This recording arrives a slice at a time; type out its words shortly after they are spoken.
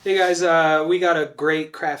Hey guys, we got a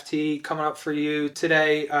great craft tea coming up for you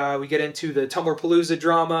today. We get into the Tumbler Palooza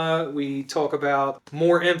drama. We talk about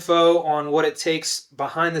more info on what it takes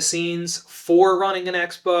behind the scenes for running an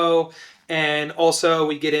expo. And also,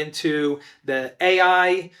 we get into the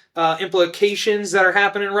AI implications that are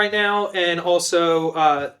happening right now, and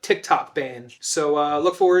also TikTok ban. So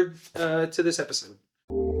look forward to this episode.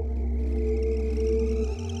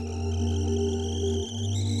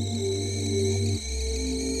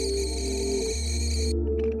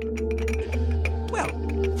 Well,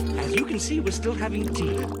 as you can see, we're still having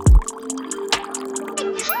tea.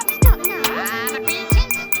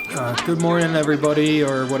 Good morning, everybody,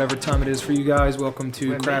 or whatever time it is for you guys. Welcome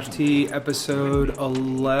to Craft Tea, episode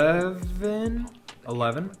 11?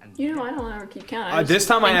 11? You know, I don't ever keep count. This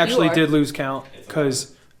time I actually did lose count,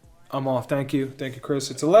 because I'm off. Thank you,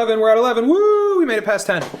 Chris. It's 11. We're at 11. Woo! We made it past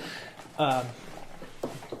 10.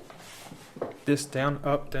 This down,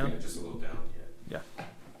 up, down. Yeah, just a little down. Yeah.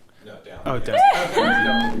 No, down. Oh,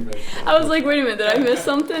 down. I was like, wait a minute, did I miss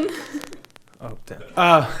something? Oh,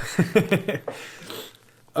 down.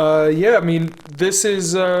 Yeah, I mean, this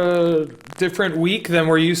is a different week than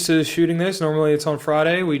we're used to shooting this. Normally it's on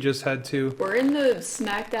Friday. We just had to... We're in the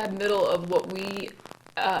smack dab middle of what we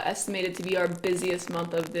estimated to be our busiest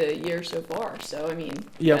month of the year so far. So, I mean,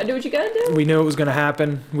 you gotta do what you gotta do. We knew it was going to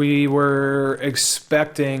happen. We were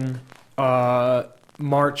expecting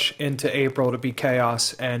March into April to be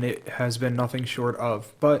chaos, and it has been nothing short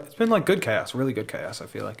of. But it's been like good chaos, really good chaos, I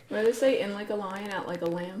feel like. What do they say? In like a lion, out like a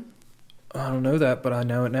lamb? I don't know that, but I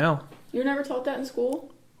know it now. You were never taught that in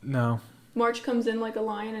school? No. March comes in like a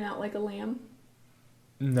lion and out like a lamb?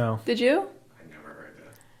 No. Did you? I never heard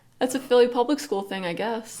that. That's a Philly public school thing, I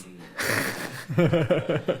guess. We're going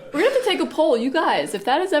to have to take a poll. You guys, if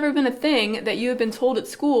that has ever been a thing that you have been told at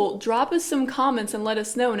school, drop us some comments and let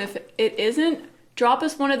us know. And if it isn't, drop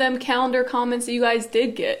us one of them calendar comments that you guys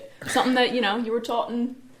did get. Something that, you were taught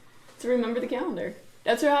to remember the calendar.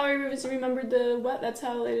 That's how I remembered that's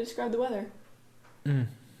how they described the weather.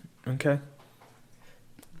 Okay.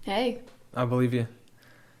 Hey. I believe you.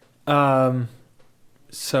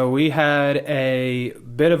 So we had a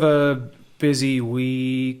bit of a busy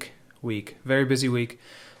week. Very busy week.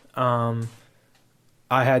 I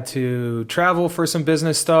had to travel for some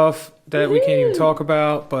business stuff that we can't even talk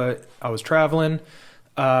about, but I was traveling.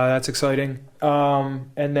 That's exciting.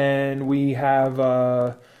 And then we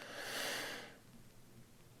have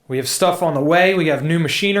stuff on the way. We have new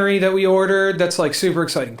machinery that we ordered. That's like super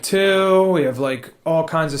exciting too. We have like all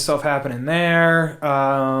kinds of stuff happening there.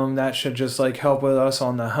 That should just like help with us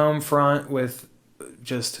on the home front with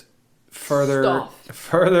just further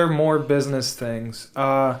more business things.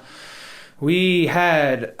 We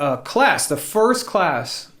had a class, the first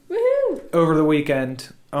class over the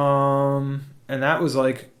weekend. And that was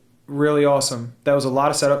like really awesome. That was a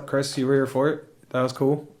lot of setup. Chris, you were here for it. That was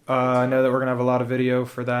cool. I know that we're going to have a lot of video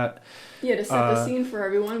for that. Yeah, to set the scene for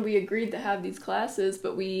everyone, we agreed to have these classes,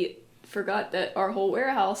 but we forgot that our whole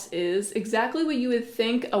warehouse is exactly what you would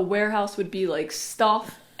think a warehouse would be, like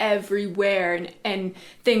stuff everywhere, and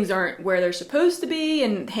things aren't where they're supposed to be,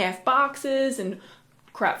 and half boxes, and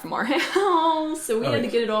crap from our house. So we had to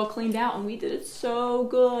get it all cleaned out, and we did it so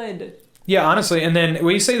good. Yeah, honestly, and then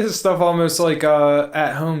we say this stuff almost like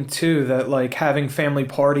at home too, that like having family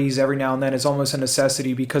parties every now and then is almost a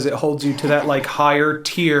necessity because it holds you to that like higher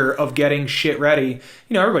tier of getting shit ready.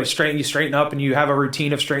 Everybody straighten up, and you have a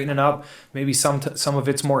routine of straightening up. Maybe some of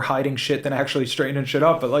it's more hiding shit than actually straightening shit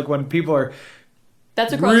up. But like when people are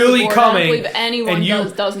that's across really the board. coming, I don't believe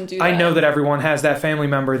anyone doesn't do that. I know that everyone has that family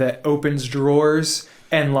member that opens drawers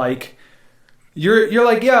and like. You're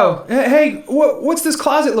like, yo, hey, what's this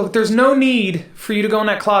closet look? There's no need for you to go in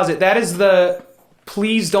that closet. That is the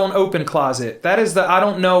please don't open closet. That is the I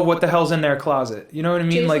don't know what the hell's in their closet. You know what I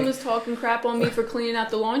mean? Jason was talking crap on me for cleaning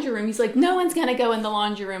out the laundry room. He's like, no one's gonna go in the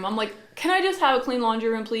laundry room. I'm like, can I just have a clean laundry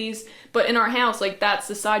room, please? But in our house, like that's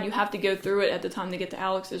the side you have to go through it at the time they get to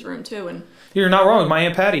Alex's room too. And you're not wrong with my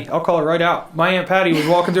Aunt Patty. I'll call her right out. My Aunt Patty was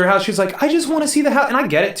walking through her house. She's like, I just want to see the house. And I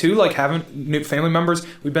get it too, like having new family members.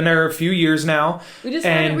 We've been there a few years now. We just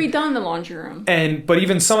haven't redone the laundry room. But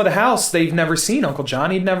even some of the house they've never seen. Uncle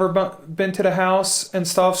Johnny'd never been to the house and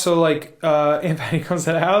stuff. So like Aunt Patty comes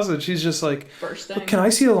to the house and she's just like, first thing. Can I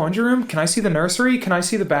see the laundry room? Can I see the nursery? Can I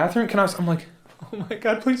see the bathroom? I'm like, oh my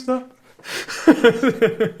God, please stop.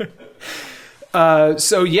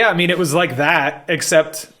 So yeah, I mean, it was like that,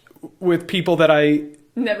 except with people that I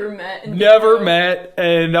never met,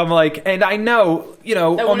 and I'm like, and I know,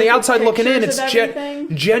 on the outside looking in, it's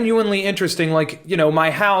genuinely interesting. Like,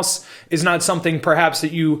 my house is not something perhaps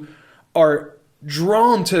that you are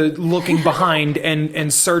drawn to looking behind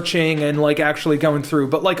and searching and like actually going through.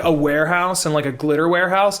 But like a warehouse and like a glitter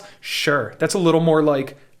warehouse, sure, that's a little more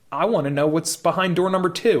like, I want to know what's behind door number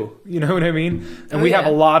 2. You know what I mean? And we have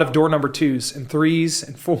a lot of door number 2s and 3s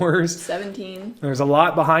and 4s. 17. There's a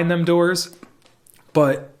lot behind them doors,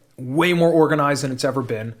 but way more organized than it's ever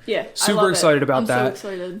been. Yeah, super excited about that. I'm so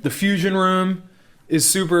excited. The fusion room is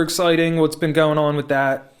super exciting. What's been going on with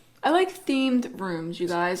that? I like themed rooms, you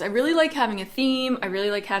guys. I really like having a theme. I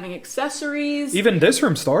really like having accessories. Even this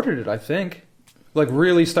room started it, I think. Like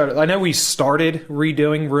really started. I know we started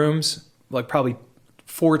redoing rooms like probably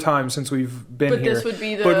 4 times since we've been But here. this would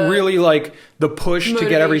be the But really like the push to get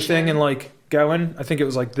motivation. everything and like going. I think it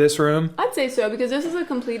was like this room. I'd say so, because this is a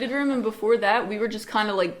completed room, and before that, we were just kind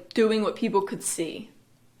of like doing what people could see.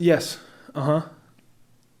 Yes. Uh-huh.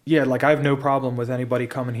 Yeah, like I have no problem with anybody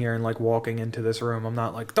coming here and like walking into this room. I'm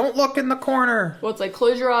not like, don't look in the corner. Well, it's like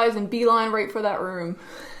close your eyes and beeline right for that room.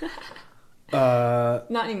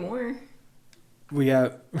 Not anymore. We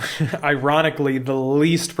have, ironically, the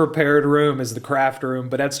least prepared room is the craft room,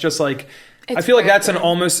 but that's just like, I feel like that's an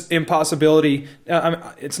almost impossibility.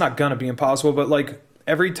 It's not gonna be impossible, but like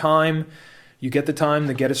every time you get the time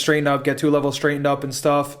to get it straightened up, get to a level straightened up and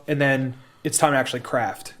stuff, and then it's time to actually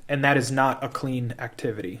craft, and that is not a clean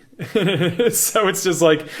activity. So it's just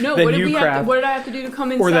like, No, then what did you we craft. have to, what did I have to do to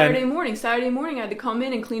come in Or then- Saturday morning? Saturday morning, I had to come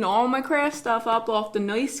in and clean all my craft stuff up off the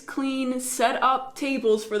nice, clean, set up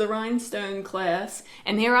tables for the rhinestone class.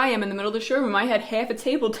 And here I am in the middle of the showroom. I had half a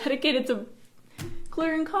table dedicated to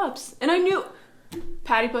glitter and cups. And I knew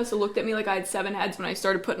Patty must have looked at me like I had 7 heads when I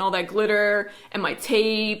started putting all that glitter and my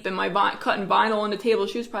tape and my cutting vinyl on the table.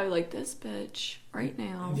 She was probably like, this bitch right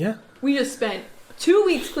now. Yeah. We just spent 2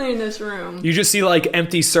 weeks cleaning this room. You just see like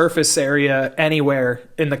empty surface area anywhere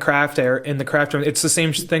in the craft room. It's the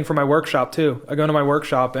same thing for my workshop too. I go into my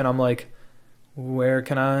workshop and I'm like, where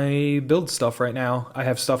can I build stuff right now? I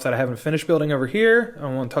have stuff that I haven't finished building over here. I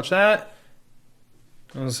don't want to touch that.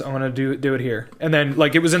 I'm gonna do it here. And then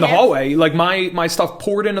like it was in the hallway. Like my stuff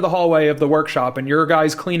poured into the hallway of the workshop, and your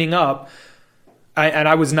guys cleaning up. And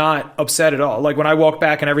I was not upset at all. Like when I walked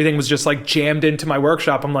back and everything was just like jammed into my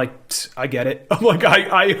workshop, I'm like, I get it. I'm like,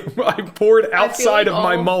 I poured outside of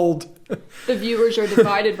my mold. The viewers are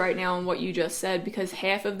divided right now on what you just said, because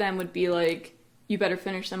half of them would be like, you better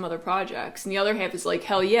finish some other projects. And the other half is like,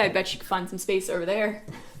 hell yeah, I bet you could find some space over there.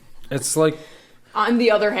 It's like, On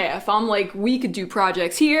the other half, I'm like, we could do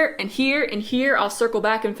projects here and here and here. I'll circle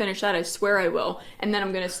back and finish that. I swear I will. And then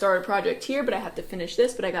I'm going to start a project here, but I have to finish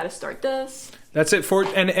this, but I got to start this. that's it for,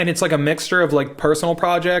 and it's like a mixture of like personal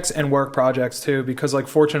projects and work projects too, because like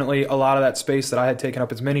fortunately a lot of that space that I had taken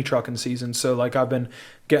up is mini trucking season. So like I've been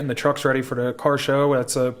getting the trucks ready for the car show.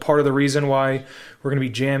 That's a part of the reason why we're going to be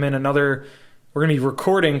jamming we're going to be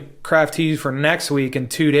recording Craft Tees for next week in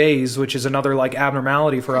 2 days, which is another like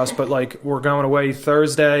abnormality for us. But like we're going away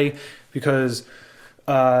Thursday because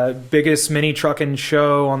biggest mini trucking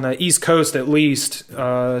show on the East Coast, at least,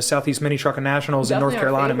 Southeast Mini Trucking Nationals in Definitely North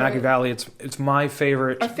Carolina, our Maggie favorite. Valley. It's my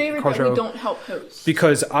favorite. Our favorite car that show we don't help host.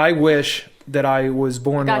 because I wish that I was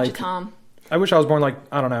born Got you, like Tom. I wish I was born like,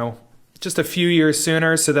 I don't know, just a few years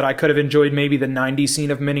sooner so that I could have enjoyed maybe the 90s scene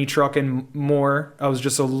of mini trucking more. I was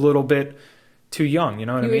just a little bit too young, you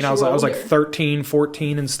know what I You mean? wish I was you were like older. 13,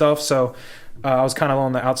 14 and stuff, so I was kind of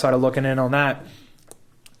on the outside of looking in on that.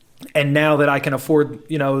 And now that I can afford,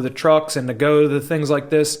 you know, the trucks and to go to the things like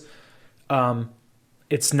this,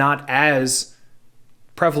 it's not as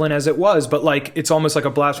prevalent as it was, but like it's almost like a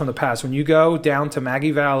blast from the past. When you go down to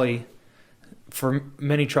Maggie Valley for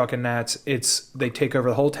mini trucking nats, they take over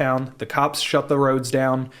the whole town. The cops shut the roads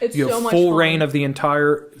down. It's you have so much full fun. reign of the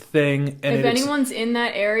entire thing. And If anyone's in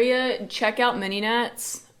that area, check out Mini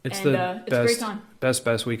Nats. it's and, the it's a great time.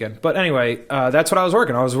 best weekend. But anyway, that's what I was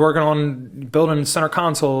working on. I was working on building center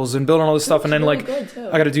consoles and building all this stuff. And then really like good, too.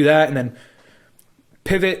 I got to do that and then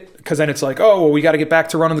pivot, because then it's like, oh, well, we got to get back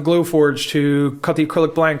to running the glow forge to cut the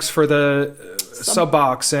acrylic blanks for the sub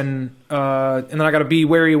box, and then I got to be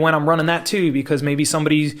wary when I'm running that too, because maybe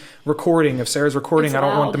somebody's recording. If Sarah's recording, It's I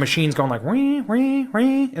don't want loud. the machines going like ring ring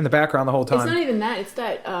ring in the background the whole It's time. not even that. It's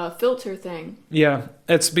that filter thing. Yeah,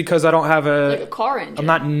 it's because I don't have Like a car engine. I'm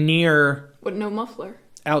not near With no muffler.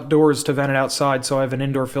 outdoors to vent it outside, so I have an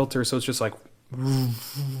indoor filter, so it's just like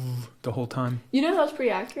the whole time. You know that was pretty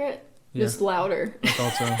accurate? Yeah. Just louder. I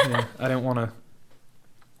thought so. Yeah, I didn't want to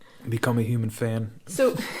become a human fan.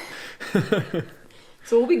 So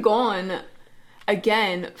we'll be gone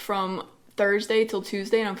again from Thursday till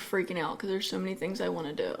Tuesday, and I'm freaking out because there's so many things I want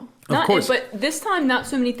to do. Of course. But this time, not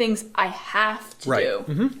so many things I have to Right. do.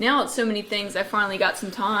 Mhm. Now it's so many things I finally got some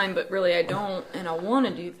time, but really I don't, and I want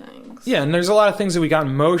to do things. Yeah, and there's a lot of things that we got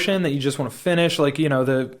in motion that you just want to finish. Like,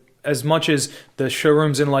 as much as the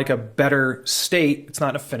showroom's in like a better state, it's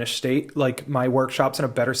not in a finished state. Like my workshop's in a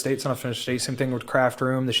better state, it's not a finished state. Same thing with craft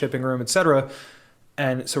room, the shipping room, etc.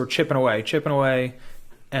 And so we're chipping away,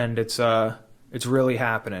 and it's really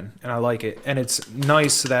happening, and I like it. And it's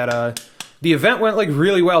nice that the event went like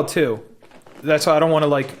really well too. That's why I don't want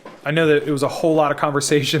to I know that it was a whole lot of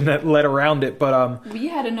conversation that led around it, but We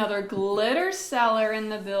had another glitter seller in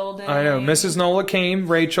the building. I know Mrs. Nola came,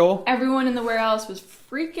 Rachel. Everyone in the warehouse was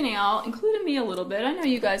freaking out, including me a little bit. I know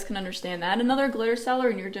you guys can understand that. Another glitter seller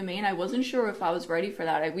in your domain. I wasn't sure if I was ready for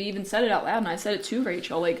that. We even said it out loud, and I said it to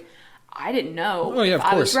Rachel. Like, I didn't know Oh, yeah, of if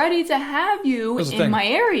I was course. ready to have you That's the in thing. my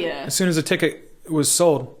area. As soon as the ticket was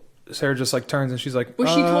sold, Sarah just like turns and she's like,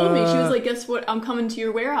 Well, she told me, she was like, guess what? I'm coming to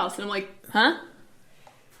your warehouse. And I'm like, huh?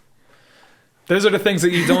 those are the things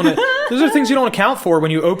that you don't. Those are the things you don't account for when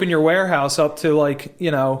you open your warehouse up to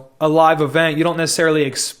a live event. You don't necessarily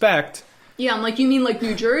expect. Yeah, I'm like, you mean like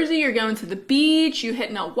New Jersey? You're going to the beach? You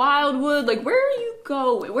hitting up Wildwood? Like, where are you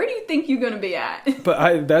going? Where do you think you're going to be at? But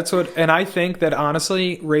I think that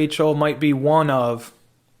honestly, Rachel might be one of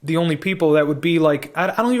the only people that would be like, I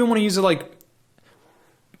don't even want to use it like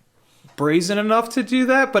brazen enough to do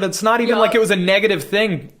that, but it's not even like it was a negative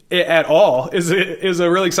thing at all. Is a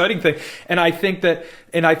really exciting thing. And I think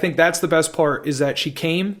that's the best part, is that she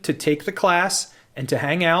came to take the class and to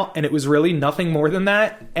hang out, and it was really nothing more than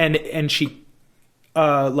that. And she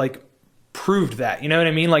proved that, you know what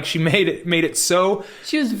I mean? Like she made it so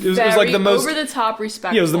She was it was very like the most over the top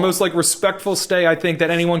respectful. yeah, it was the most like respectful stay I think that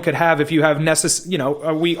anyone could have. If you have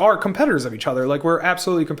we are competitors of each other. Like we're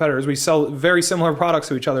absolutely competitors. We sell very similar products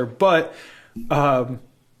to each other, but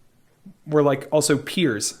we're like also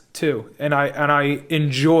peers too. And I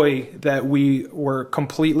enjoy that we were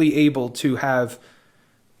completely able to have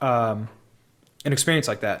an experience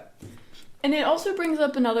like that. And it also brings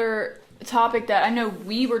up another topic that I know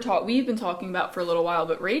we've been talking about for a little while,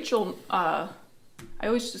 but Rachel, I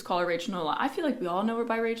always just call her Rachel Nola. I feel like we all know her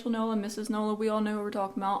by Rachel Nola, Mrs. Nola, we all know who we're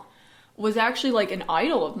talking about, was actually like an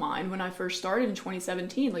idol of mine when I first started in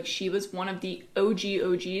 2017. Like she was one of the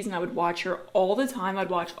OGs, and I would watch her all the time.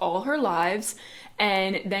 I'd watch all her lives,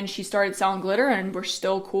 and then she started selling glitter, and we're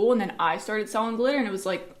still cool, and then I started selling glitter, and it was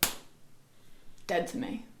like dead to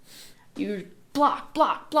me. You block,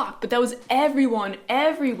 but that was everyone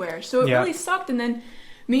everywhere, so it really sucked. And then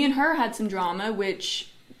me and her had some drama, which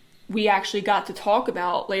we actually got to talk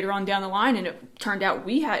about later on down the line, and it turned out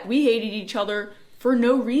we hated each other for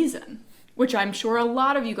no reason, which I'm sure a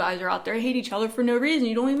lot of you guys are out there hate each other for no reason.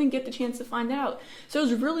 You don't even get the chance to find out. So it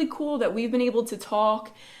was really cool that we've been able to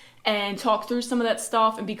talk through some of that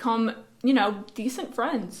stuff and become, decent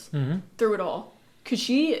friends through it all. Because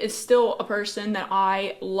she is still a person that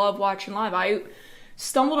I love watching live. I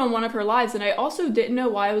stumbled on one of her lives, and I also didn't know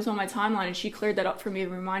why it was on my timeline, and she cleared that up for me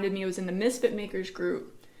and reminded me it was in the Misfit Makers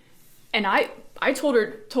group. And I told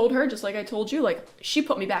her just like I told you, like she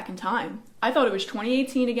put me back in time. I thought it was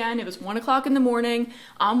 2018 again. It was 1:00 in the morning.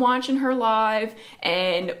 I'm watching her live,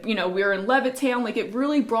 and we were in Levittown. Like it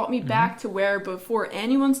really brought me back to where before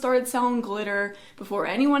anyone started selling glitter, before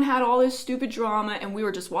anyone had all this stupid drama, and we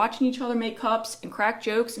were just watching each other make cups and crack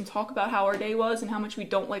jokes and talk about how our day was and how much we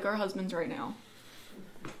don't like our husbands right now.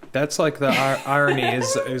 That's like the irony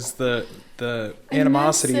is the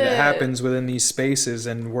animosity that happens within these spaces,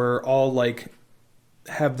 and we're all like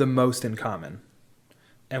have the most in common,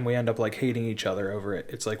 and we end up like hating each other over it.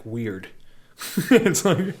 It's like weird. It's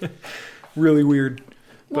like really weird.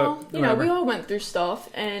 Well, But we all went through stuff,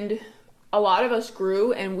 and a lot of us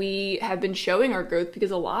grew, and we have been showing our growth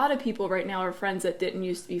because a lot of people right now are friends that didn't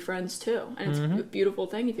used to be friends too, and it's a beautiful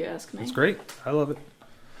thing if you ask me. It's great. I love it.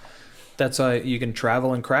 That's you can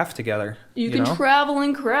travel and craft together. You can travel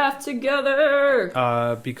and craft together.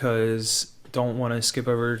 Because don't want to skip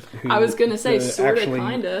over who I was gonna say sorta, actually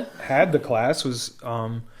kinda had the class was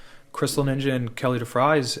Crystal Ninja and Kelly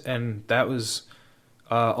DeFries, and that was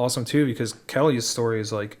awesome too, because Kelly's story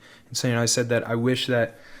is like insane. I said that I wish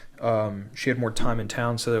that she had more time in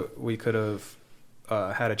town so that we could have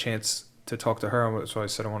had a chance to talk to her. So I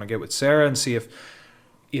said I want to get with Sarah and see if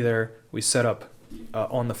either we set up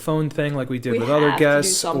on the phone thing like we did with other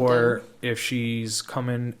guests, or if she's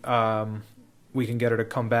coming, we can get her to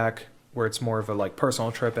come back where it's more of a like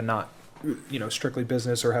personal trip and not strictly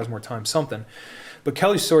business, or has more time, something. But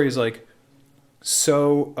Kelly's story is like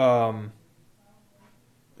so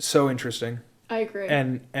interesting. I agree.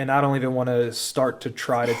 And I don't even want to start to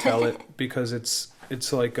try to tell it because it's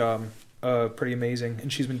like pretty amazing,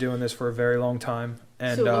 and she's been doing this for a very long time.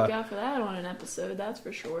 And so look out for that on an episode, that's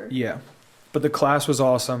for sure. Yeah, but the class was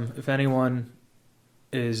awesome. If anyone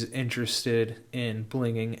is interested in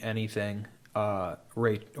blinging anything,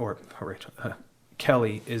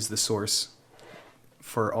 Kelly is the source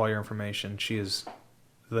for all your information. She is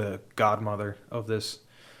the godmother of this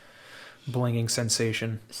blinging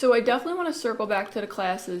sensation. So I definitely want to circle back to the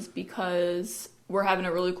classes because we're having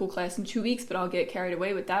a really cool class in 2 weeks, but I'll get carried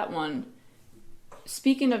away with that one.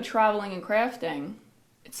 Speaking of traveling and crafting,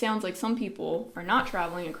 it sounds like some people are not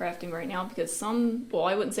traveling and crafting right now because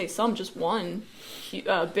I wouldn't say some, just one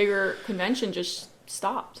bigger convention just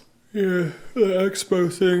stopped. Yeah, the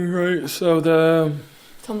expo thing, right? So the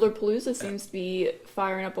Tumbler Palooza seems to be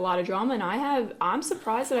firing up a lot of drama, and I'm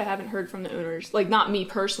surprised that I haven't heard from the owners. Like, not me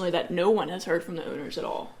personally, that no one has heard from the owners at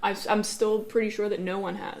all. I'm still pretty sure that no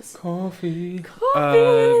one has. Coffee.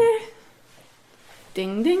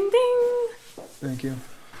 Ding, ding, ding. Thank you.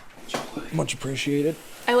 Much appreciated.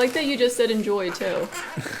 I like that you just said enjoy, too.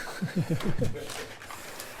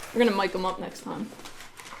 We're gonna mic them up next time.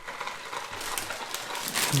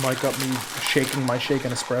 Mic up me shaking my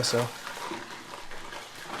shaken espresso.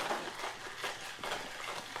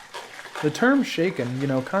 The term shaken,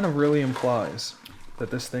 kind of really implies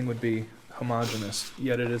that this thing would be homogeneous,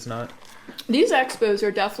 yet it is not. These expos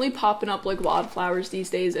are definitely popping up like wildflowers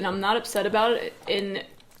these days, and I'm not upset about it. And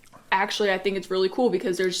actually, I think it's really cool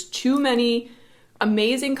because there's too many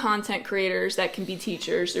amazing content creators that can be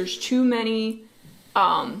teachers. There's too many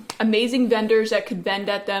amazing vendors that could vend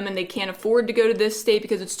at them, and they can't afford to go to this state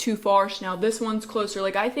because it's too far. So now this one's closer.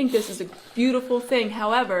 Like, I think this is a beautiful thing.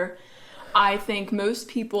 However, I think most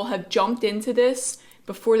people have jumped into this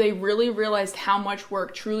before they really realized how much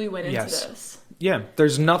work truly went into this. Yeah,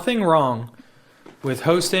 there's nothing wrong with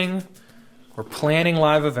hosting or planning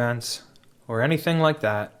live events or anything like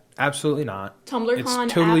that. Absolutely not. TumblerCon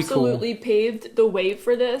totally absolutely paved the way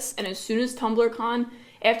for this, and as soon as TumblerCon,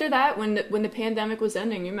 after that, when the pandemic was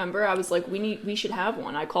ending, you remember, I was like, we should have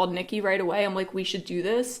one. I called Nikki right away. I'm like, we should do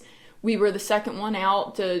this. We were the second one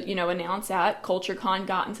out to, announce that. CultureCon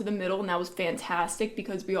got into the middle, and that was fantastic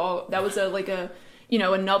because that was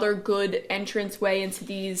another good entrance way into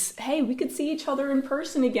these, hey, we could see each other in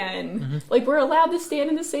person again. Mm-hmm. Like, we're allowed to stand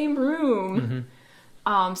in the same room.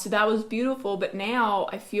 Mm-hmm. So that was beautiful, but now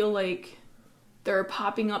I feel like they're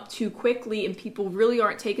popping up too quickly, and people really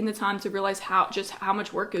aren't taking the time to realize how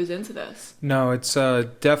much work goes into this. No, it's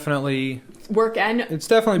definitely work, and it's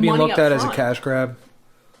definitely being looked at as a front. cash grab.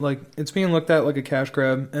 Like, it's being looked at like a cash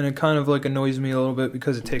grab, and it kind of like annoys me a little bit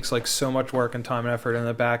because it takes like so much work and time and effort in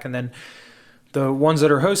the back. And then the ones that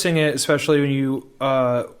are hosting it, especially when you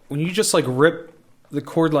just like rip the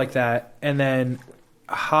cord like that and then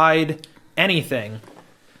hide anything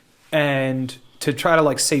and to try to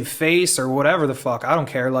like save face or whatever the fuck, I don't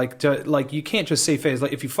care. Like, you can't just save face.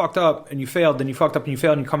 Like, if you fucked up and you failed, then you fucked up and you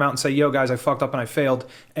failed, and you come out and say, yo guys, I fucked up and I failed,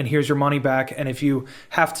 and here's your money back. And if you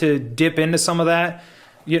have to dip into some of that,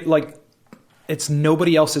 it's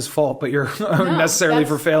nobody else's fault but you're necessarily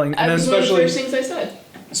for failing. And then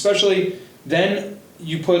especially then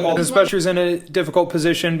you put all the specialists in a difficult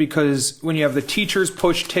position because when you have the teachers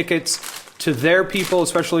push tickets to their people,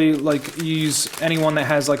 especially like you use anyone that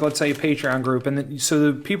has, like, let's say a Patreon group, and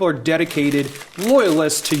so the people are dedicated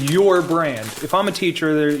loyalists to your brand. If I'm a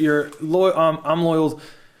teacher, I'm loyal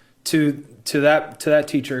to that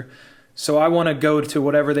teacher. So I want to go to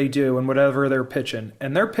whatever they do and whatever they're pitching.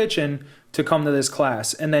 And they're pitching to come to this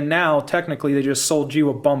class. And then now, technically, they just sold you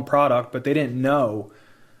a bum product, but they didn't know.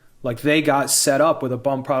 Like, they got set up with a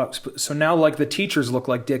bum product. So now, like, the teachers look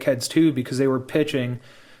like dickheads, too, because they were pitching,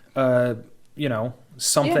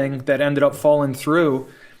 something that ended up falling through.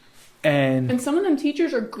 And some of them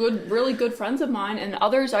teachers are really good friends of mine, and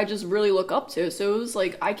others I just really look up to. So it was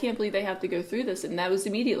like, I can't believe they have to go through this. And that was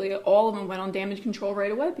immediately, all of them went on damage control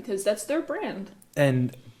right away because that's their brand.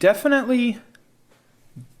 And definitely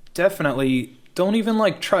don't even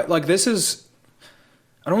like try, like, this is,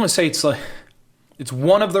 I don't want to say it's like, it's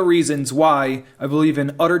one of the reasons why I believe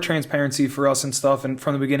in utter transparency for us and stuff, and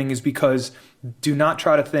from the beginning, is because do not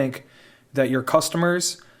try to think that your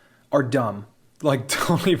customers are dumb. Like,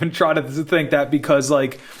 don't even try to think that, because,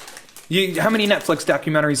 like, how many Netflix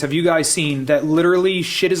documentaries have you guys seen that literally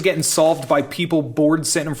shit is getting solved by people bored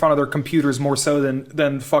sitting in front of their computers more so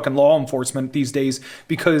than fucking law enforcement these days,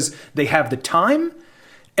 because they have the time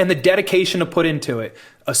and the dedication to put into it,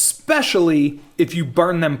 especially if you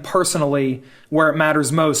burn them personally where it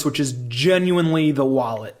matters most, which is genuinely the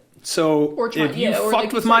wallet. So if you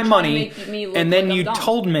fucked with my money and then you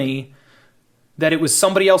told me that it was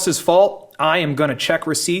somebody else's fault, I am going to check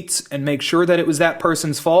receipts and make sure that it was that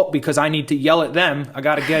person's fault because I need to yell at them. I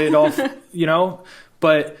got to get it off,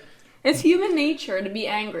 but It's human nature to be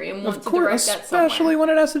angry and want of to course, direct that somewhere. especially when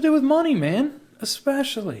it has to do with money, man.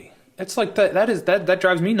 Especially. It's like that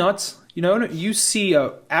drives me nuts. You see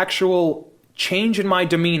a actual change in my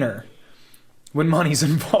demeanor when money's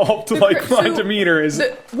involved. My demeanor is.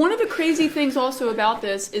 One of the crazy things also about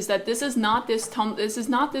this is that this is not this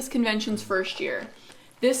convention's first year.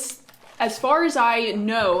 This, as far as I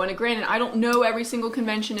know, and granted, I don't know every single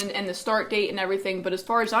convention and the start date and everything, but as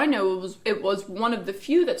far as I know, it was one of the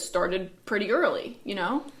few that started pretty early.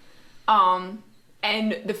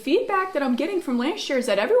 And the feedback that I'm getting from last year is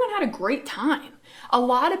that everyone had a great time. A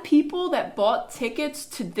lot of people that bought tickets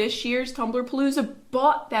to this year's Tumbler Palooza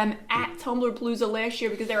bought them at Tumbler Palooza last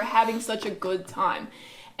year because they were having such a good time.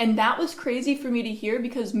 And that was crazy for me to hear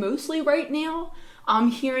because mostly right now,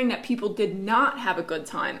 I'm hearing that people did not have a good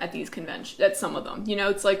time at these conventions, at some of them.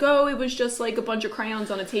 It's like, oh, it was just like a bunch of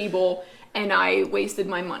crayons on a table and I wasted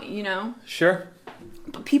my money, Sure.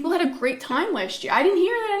 But people had a great time last year. I didn't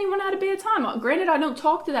hear that anyone had a bad time. Granted, I don't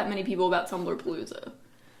talk to that many people about Tumbler Palooza.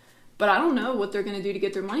 But I don't know what they're going to do to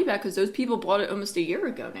get their money back because those people bought it almost a year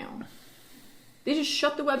ago now. They just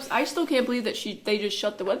shut the website. I still can't believe that they just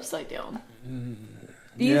shut the website down.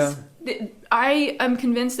 I am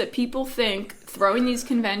convinced that people think throwing these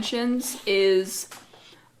conventions is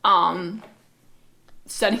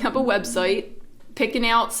setting up a website, picking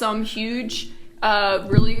out some huge,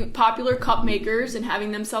 really popular cup makers and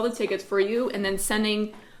having them sell the tickets for you, and then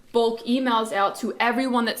sending bulk emails out to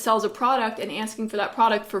everyone that sells a product and asking for that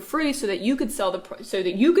product for free so that you could sell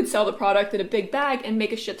the product in a big bag and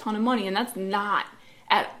make a shit ton of money. And that's not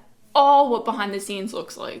at all what behind the scenes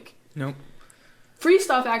looks like. Nope. Free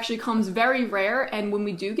stuff actually comes very rare, and when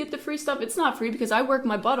we do get the free stuff, it's not free because I work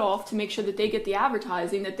my butt off to make sure that they get the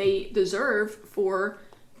advertising that they deserve for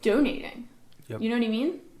donating. Yep. You know what I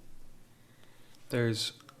mean?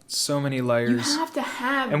 There's so many layers. You have to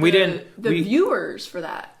have and the viewers for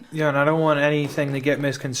that. Yeah, and I don't want anything to get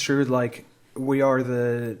misconstrued like we are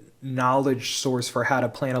the knowledge source for how to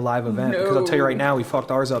plan a live event. Because I'll tell you right now, we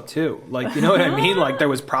fucked ours up too. Like, you know what I mean? Like, there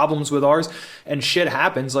was problems with ours and shit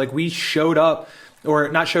happens. Like, we showed up, or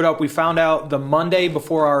not showed up, we found out the Monday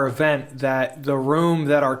before our event that the room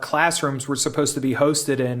that our classrooms were supposed to be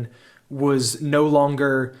hosted in was no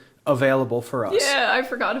longer available for us. Yeah, I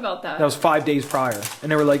forgot about that. That was 5 days prior.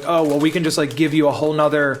 And they were like, oh, well, we can just like give you a whole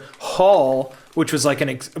nother hall, which was like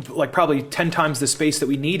probably 10 times the space that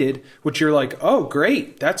we needed, which you're like, oh,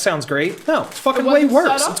 great. That sounds great. No, it's fucking way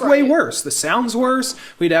worse. It's way worse. The sound's worse.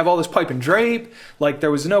 We'd have all this pipe and drape. Like,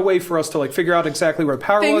 there was no way for us to like figure out exactly where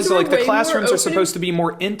power was. Like, the classrooms are supposed to be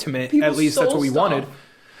more intimate. At least that's what we wanted.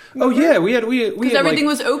 Oh yeah, we had because everything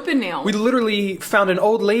was open now. We literally found an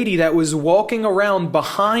old lady that was walking around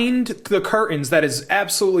behind the curtains. That is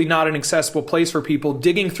absolutely not an accessible place for people,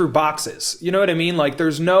 digging through boxes. You know what I mean? Like,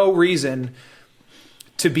 there's no reason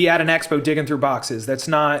to be at an expo digging through boxes. That's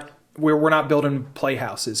not we're not building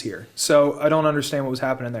playhouses here. So I don't understand what was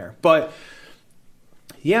happening there. But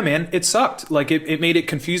yeah, man, it sucked. Like, it made it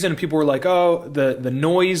confusing, and people were like, oh, the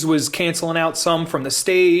noise was canceling out some from the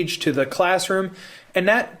stage to the classroom, and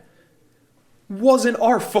that wasn't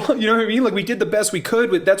our fault. You know what I mean? Like, we did the best we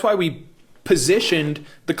could. That's why we positioned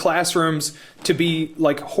the classrooms to be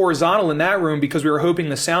like horizontal in that room, because we were hoping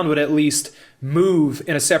the sound would at least move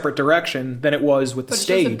in a separate direction than it was with the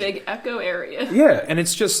stage. It's just a big echo area. Yeah, and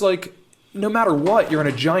it's just like, no matter what, you're in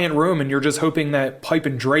a giant room and you're just hoping that pipe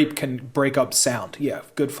and drape can break up sound. Yeah,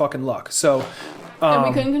 good fucking luck. So, and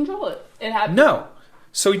we couldn't control it. It happened. No.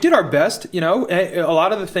 So we did our best, you know. A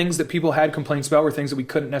lot of the things that people had complaints about were things that we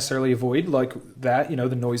couldn't necessarily avoid, like that, you know,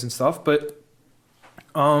 the noise and stuff. But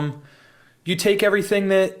you take everything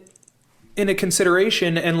that into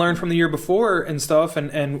consideration and learn from the year before and stuff,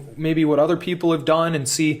 and maybe what other people have done, and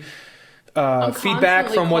see feedback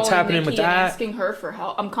from what's happening with that. Asking her for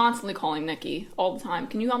help. I'm constantly calling Nikki all the time.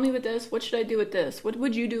 Can you help me with this? What should I do with this? What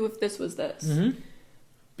would you do if this was this? Mm-hmm.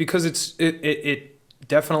 Because it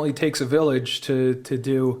definitely takes a village to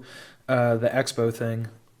do the expo thing,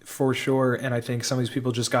 for sure. And I think some of these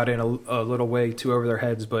people just got in a little way too over their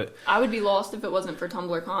heads. But I would be lost if it wasn't for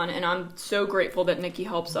TumblerCon, and I'm so grateful that Nikki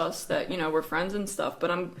helps us, that, you know, we're friends and stuff.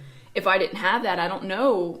 But if I didn't have that, I don't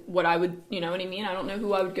know what I would, you know what I mean? I don't know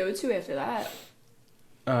who I would go to after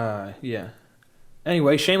that. Yeah.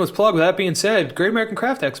 Anyway, shameless plug. With that being said, Great American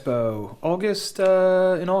Craft Expo,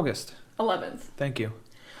 in August. 11th. Thank you.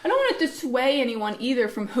 I don't want to to sway anyone either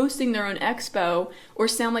from hosting their own expo or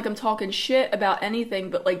sound like I'm talking shit about anything,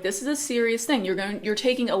 but like this is a serious thing. You're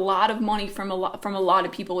taking a lot of money from a lot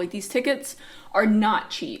of people. Like these tickets are not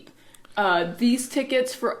cheap. These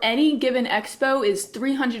tickets for any given expo is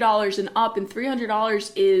 $300 and up, and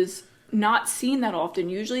 $300 is not seen that often.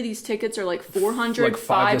 Usually these tickets are like $400, Like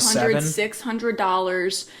 $500 to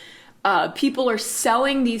 $500, $600. People are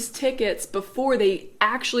selling these tickets before they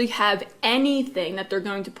actually have anything that they're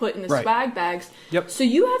going to put in the swag bags. Yep. So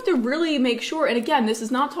you have to really make sure, and again, this is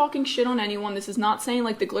not talking shit on anyone. This is not saying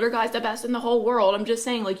like the glitter guy's the best in the whole world. I'm just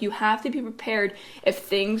saying like you have to be prepared if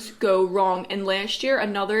things go wrong. And last year,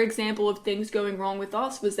 another example of things going wrong with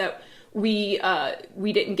us was that we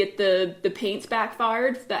didn't get the paints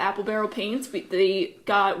backfired, the apple barrel paints. They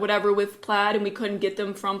got whatever with plaid, and we couldn't get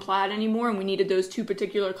them from plaid anymore, and we needed those two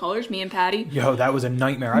particular colors, me and Patty. Yo, that was a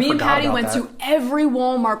nightmare. Me and Patty about went that. to every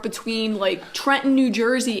Walmart between like Trenton, New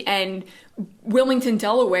Jersey and Wilmington,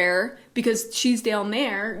 Delaware, because she's down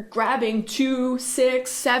there grabbing 2,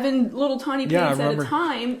 6, 7 little tiny paints at a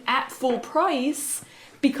time at full price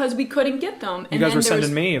because we couldn't get them. You guys were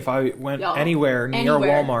sending me if I went anywhere near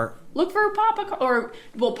Walmart. Look for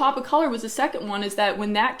Papa Color was the second one, is that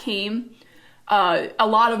when that came, a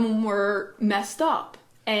lot of them were messed up.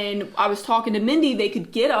 And I was talking to Mindy, they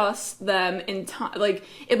could get us them in time. Like,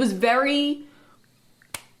 it was very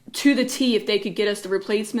to the T if they could get us the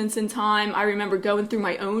replacements in time. I remember going through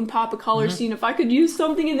my own Papa Color, seeing if I could use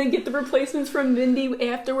something and then get the replacements from Mindy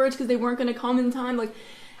afterwards because they weren't going to come in time. Like,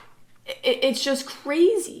 it's just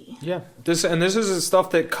crazy. Yeah. This is the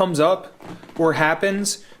stuff that comes up or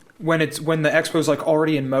happens when the expo's like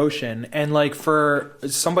already in motion, and like for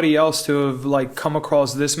somebody else to have like come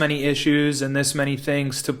across this many issues and this many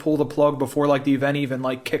things to pull the plug before like the event even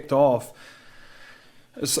like kicked off,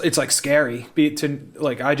 it's like scary.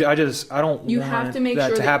 I don't You want have to make that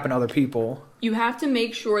sure to that happen to other people. You have to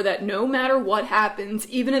make sure that no matter what happens,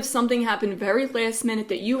 even if something happened very last minute,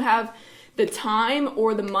 that you have the time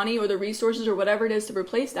or the money or the resources or whatever it is to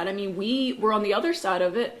replace that. I mean, we were on the other side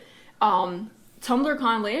of it.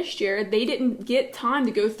 TumblerCon last year, they didn't get time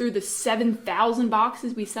to go through the 7,000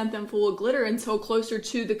 boxes we sent them full of glitter until closer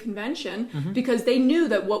to the convention because they knew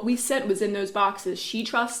that what we sent was in those boxes. She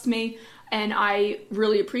trusts me, and I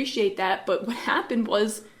really appreciate that. But what happened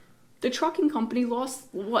was the trucking company lost,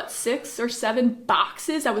 6 or 7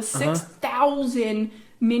 boxes? That was 6,000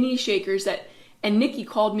 mini shakers and Nikki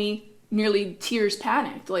called me nearly tears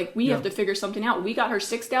panicked. Like, we have to figure something out. We got her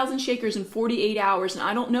 6,000 shakers in 48 hours, and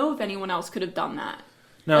I don't know if anyone else could have done that.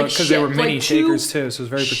 No, because they were mini shakers too, so it was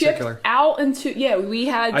very particular. Out into we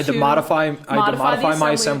had I had to modify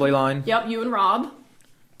my assembly line. Yep, you and Rob.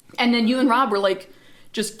 And then you and Rob were like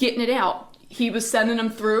just getting it out. He was sending them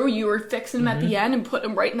through, you were fixing them at the end and putting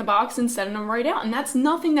them right in the box and sending them right out. And that's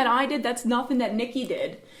nothing that I did, that's nothing that Nikki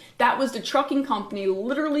did. That was the trucking company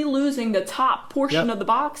literally losing the top portion of the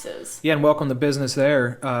boxes. Yeah, and welcome to business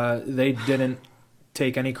there. They didn't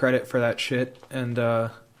take any credit for that shit, and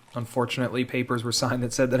unfortunately papers were signed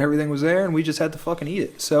that said that everything was there, and we just had to fucking eat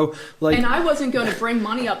it. So, like, and I wasn't going to bring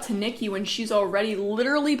money up to Nikki when she's already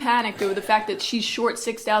literally panicked over the fact that she's short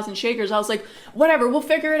 6,000 shakers. I was like, whatever, we'll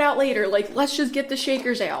figure it out later. Like, let's just get the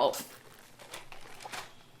shakers out.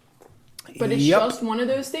 But it's just one of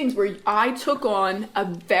those things where I took on a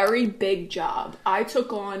very big job. I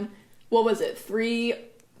took on,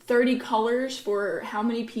 30 colors for how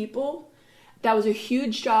many people? That was a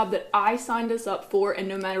huge job that I signed us up for, and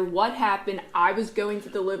no matter what happened, I was going to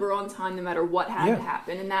deliver on time no matter what had to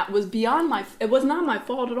happen. And that was it was not my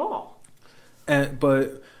fault at all.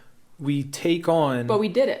 But we take on... But we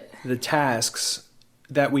did it. ...the tasks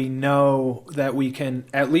that we know that we can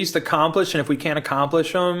at least accomplish, and if we can't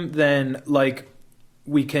accomplish them, then like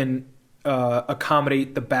we can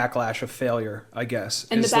accommodate the backlash of failure, I guess.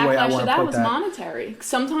 And the backlash of that was monetary.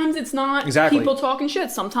 Sometimes it's not people talking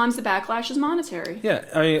shit. Sometimes the backlash is monetary. Yeah,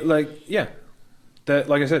 I mean, like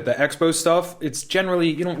I said, the expo stuff, it's generally,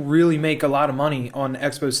 you don't really make a lot of money on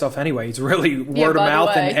expo stuff anyway. It's really word of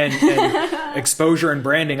mouth and exposure and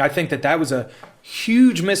branding. I think that was a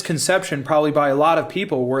huge misconception probably by a lot of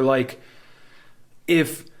people, where like,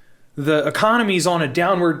 if the economy's on a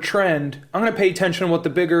downward trend, I'm going to pay attention to what the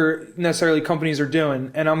bigger necessarily companies are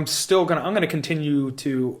doing, and I'm going to continue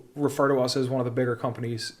to refer to us as one of the bigger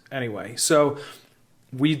companies anyway. So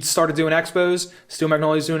we started doing expos. Steel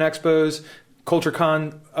Magnolia's doing expos.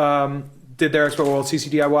 CultureCon did their expo. World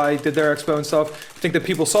CCDIY did their expo and stuff. I think that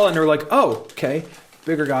people saw it and they were like, oh, okay,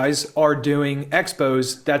 bigger guys are doing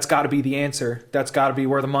expos. That's got to be the answer. That's got to be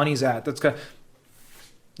where the money's at.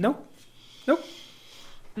 Nope.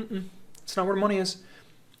 It's not where the money is.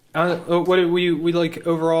 What did we like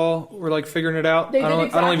overall? We're like figuring it out. They did I don't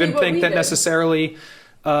exactly even what think we that did. necessarily.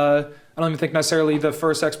 I don't even think necessarily the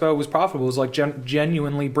first expo was profitable. It was like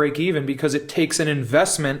genuinely break even because it takes an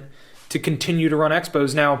investment to continue to run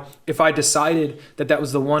expos. Now, if I decided that that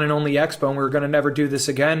was the one and only expo and we were going to never do this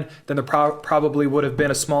again, then there probably would have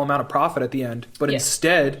been a small amount of profit at the end. But Yeah.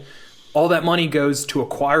 instead, all that money goes to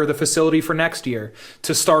acquire the facility for next year,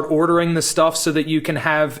 to start ordering the stuff so that you can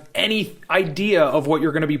have any idea of what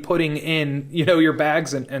you're going to be putting in, your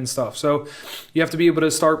bags and stuff. So you have to be able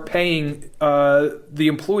to start paying the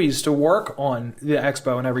employees to work on the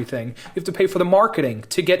expo and everything. You have to pay for the marketing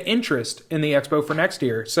to get interest in the expo for next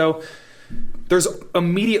year. So there's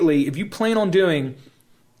immediately, if you plan on doing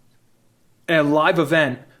a live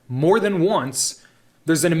event more than once,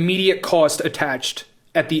 there's an immediate cost attached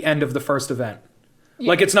at the end of the first event. Yeah.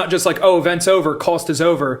 Like, it's not just like, oh, event's over, cost is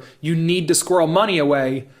over. You need to squirrel money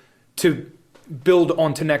away to build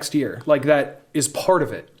onto next year. Like, that is part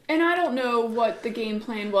of it. And I don't know what the game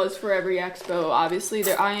plan was for every expo. Obviously,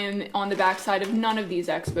 I am on the backside of none of these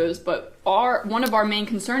expos, but one of our main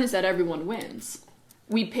concerns is that everyone wins.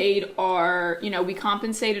 We paid we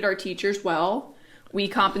compensated our teachers well. We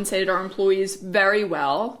compensated our employees very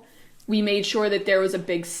well. We made sure that there was a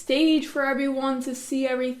big stage for everyone to see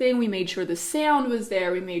everything. We made sure the sound was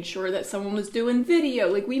there. We made sure that someone was doing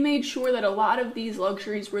video. Like, we made sure that a lot of these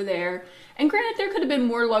luxuries were there. And granted, there could have been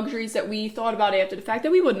more luxuries that we thought about after the fact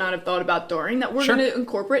that we would not have thought about during, that we're Sure. going to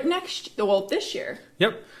incorporate this year.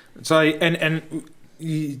 Yep. So and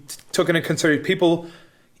you took into consideration people,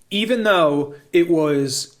 even though it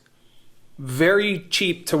was very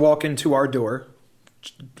cheap to walk into our door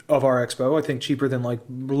of our expo, I think cheaper than like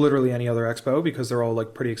literally any other expo because they're all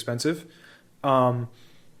like pretty expensive. And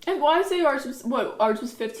why I say ours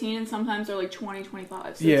was 15 and sometimes they're like 20,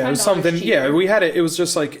 25. So Yeah, it was $10 something. cheaper. Yeah, we had it. It was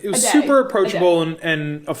just like, it was A day. super approachable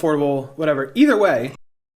and affordable, whatever. Either way,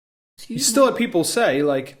 you still had people say,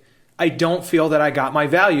 like, I don't feel that I got my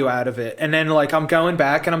value out of it. And then, like, I'm going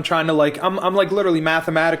back and I'm trying to, like, I'm like literally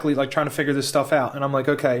mathematically, like, trying to figure this stuff out. And I'm like,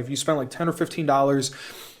 okay, if you spend like $10 or $15,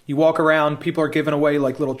 you walk around, people are giving away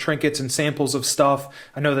like little trinkets and samples of stuff.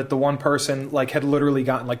 I know that the one person like had literally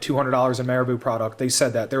gotten like $200 in Marabou product. They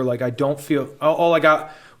said that. They were like, I don't feel, all I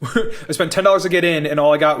got, I spent $10 to get in and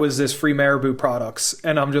all I got was this free Marabou products.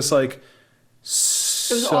 And I'm just like, It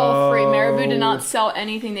was all free. Marabou did not sell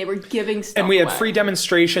anything. They were giving stuff And we had away. free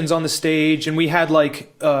demonstrations on the stage, and we had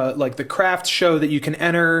like the craft show that you can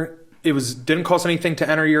enter. It didn't cost anything to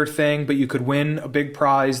enter your thing, but you could win a big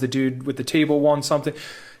prize. The dude with the table won something.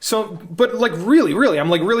 So, but like really, I'm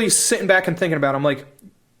like really sitting back and thinking about it. I'm like,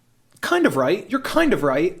 kind of right. You're kind of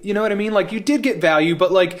right. You know what I mean? Like, you did get value,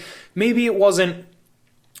 but like maybe it wasn't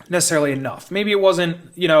necessarily enough. Maybe it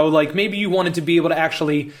wasn't, like maybe you wanted to be able to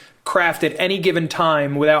actually craft at any given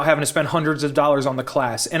time without having to spend hundreds of dollars on the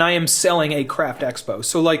class. And I am selling a craft expo.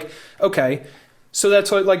 So like, okay. So that's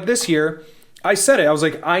what, like, this year I said it. I was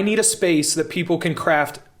like, I need a space that people can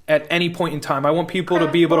craft at any point in time. I want people to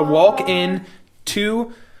be able to walk in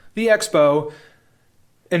to the expo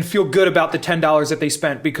and feel good about the $10 that they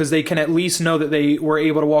spent, because they can at least know that they were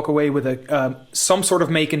able to walk away with some sort of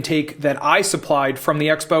make and take that I supplied from the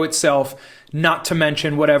expo itself, not to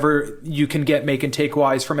mention whatever you can get make and take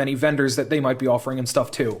wise from any vendors that they might be offering and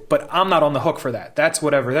stuff too. But I'm not on the hook for that. That's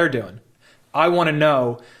whatever they're doing. I want to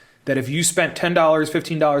know that if you spent $10,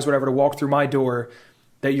 $15, whatever to walk through my door,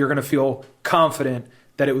 that you're going to feel confident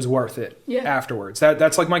that it was worth it afterwards.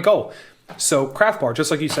 That's like my goal. So craft bar, just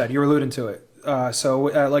like you said, you're alluding to it.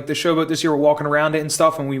 Like the showboat this year, we're walking around it and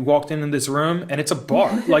stuff, and we walked into this room and it's a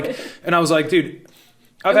bar. Like, and I was like, dude,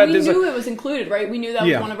 We knew it was included, right? We knew that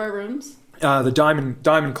was one of our rooms. The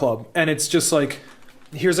Diamond Club. And it's just like,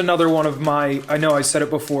 here's another one of my, I know I said it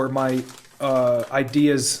before, my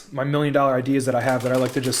ideas, my $1 million ideas that I have that I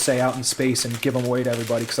like to just say out in space and give them away to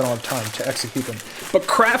everybody because I don't have time to execute them. But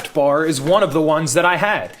craft bar is one of the ones that I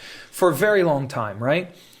had for a very long time,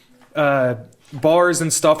 right? Bars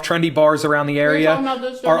and stuff, trendy bars around the area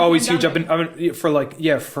are always huge. I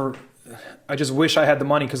just wish I had the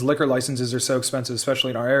money because liquor licenses are so expensive,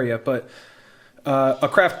 especially in our area. But a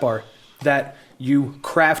craft bar that you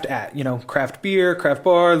craft at, craft beer, craft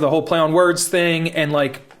bar, the whole play on words thing, and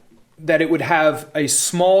like that it would have a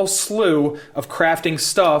small slew of crafting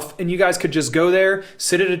stuff, and you guys could just go there,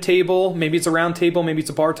 sit at a table, maybe it's a round table, maybe it's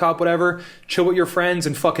a bar top, whatever, chill with your friends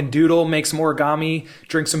and fucking doodle, make some origami,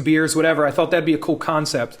 drink some beers, whatever. I thought that'd be a cool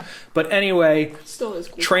concept. But anyway, Still is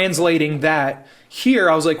cool. Translating that here,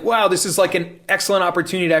 I was like, wow, this is like an excellent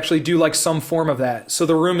opportunity to actually do like some form of that. So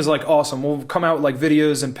the room is like awesome. We'll come out with like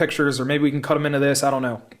videos and pictures, or maybe we can cut them into this, I don't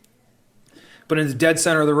know. But in the dead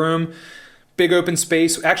center of the room, big open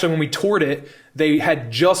space. Actually, when we toured it, they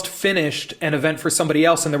had just finished an event for somebody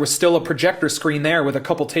else, and there was still a projector screen there with a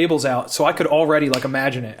couple tables out. So I could already like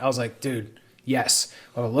imagine it. I was like, dude, yes,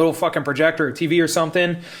 a little fucking projector, a TV or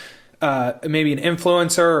something. Maybe an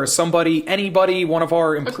influencer or somebody, anybody, one of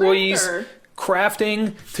our employees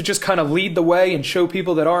crafting to just kind of lead the way and show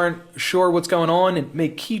people that aren't sure what's going on, and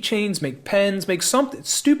make keychains, make pens, make something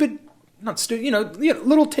stupid, not stupid,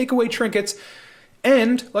 little takeaway trinkets.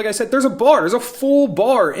 And like I said, there's a full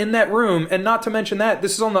bar in that room. And not to mention that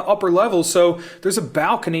this is on the upper level. So there's a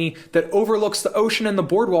balcony that overlooks the ocean and the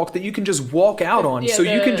boardwalk that you can just walk out on. So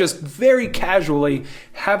you can just very casually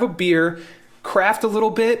have a beer, craft a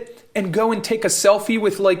little bit, and go and take a selfie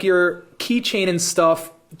with like your keychain and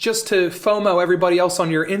stuff, just to FOMO everybody else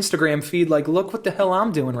on your Instagram feed. Like, look what the hell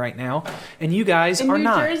I'm doing right now. And you guys are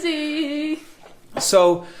not. In New Jersey.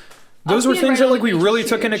 So those were things that like we really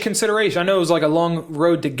took into consideration. I know it was like a long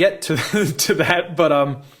road to get to to that, but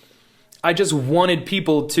I just wanted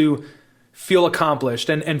people to feel accomplished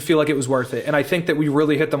and feel like it was worth it. And I think that we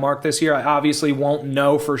really hit the mark this year. I obviously won't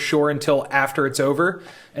know for sure until after it's over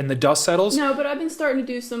and the dust settles. No, but I've been starting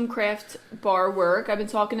to do some craft bar work. I've been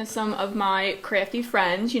talking to some of my crafty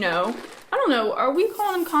friends, I don't know, are we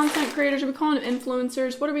calling them content creators? Are we calling them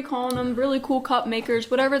influencers? What are we calling them? Really cool cup makers,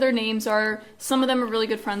 whatever their names are. Some of them are really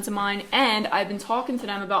good friends of mine, and I've been talking to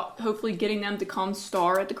them about hopefully getting them to come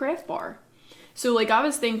star at the craft bar. So, like, I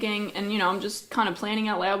was thinking, and, I'm just kind of planning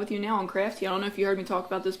out loud with you now on Crafty. I don't know if you heard me talk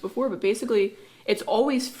about this before, but basically, it's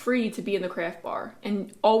always free to be in the craft bar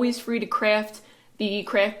and always free to craft the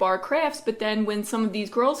craft bar crafts. But then when some of these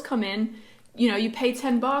girls come in, you pay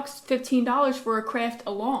 $10, $15 for a craft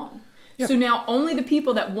along. Yep. So now only the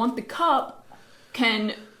people that want the cup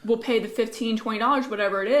will pay the $15, $20,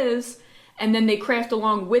 whatever it is, and then they craft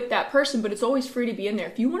along with that person, but it's always free to be in there.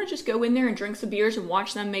 If you want to just go in there and drink some beers and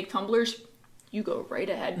watch them make tumblers, you go right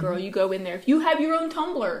ahead, girl. You go in there. If you have your own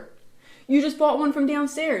tumbler, you just bought one from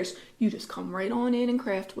downstairs, you just come right on in and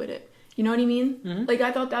craft with it. You know what I mean? Mm-hmm. Like,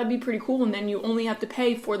 I thought that would be pretty cool, and then you only have to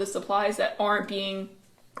pay for the supplies that aren't being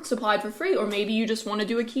supplied for free. Or maybe you just want to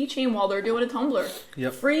do a keychain while they're doing a tumbler.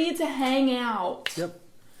 Yep. Free to hang out. Yep.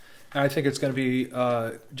 I think it's going to be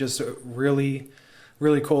just really,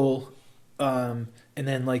 really cool. And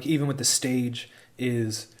then, like, even with the stage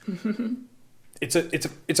is... It's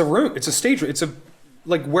a room. It's a stage. It's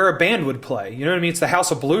like where a band would play. You know what I mean? It's the House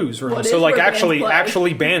of Blues room. So like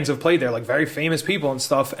actually bands have played there, like very famous people and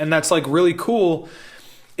stuff. And that's like really cool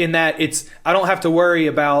in that I don't have to worry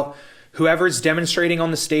about whoever's demonstrating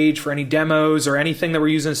on the stage for any demos or anything that we're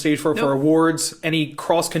using the stage for awards, any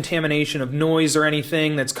cross-contamination of noise or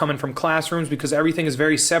anything that's coming from classrooms, because everything is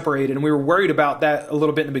very separated. And we were worried about that a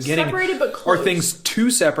little bit in the beginning. Separated but close. Are things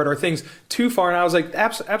too separate? Are things too far? And I was like,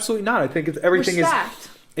 absolutely not. I think everything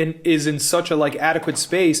is in such a like adequate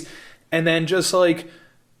space. And then just like,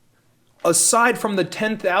 aside from the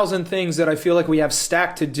 10,000 things that I feel like we have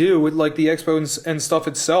stacked to do with like the expo and stuff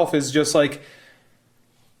itself, is just like,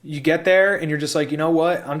 you get there and you're just like, you know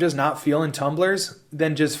what? I'm just not feeling tumblers.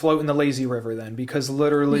 Then just float in the lazy river then, because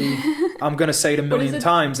literally I'm going to say it a million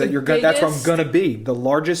times that that's where I'm going to be. The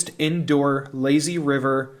largest indoor lazy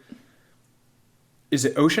river. Is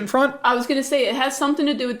it oceanfront? I was going to say it has something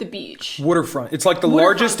to do with the beach. Waterfront. It's like the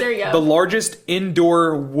largest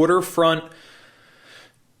indoor waterfront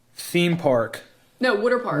theme park. No,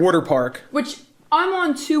 water park. Water park. Which... I'm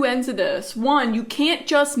on two ends of this. One, you can't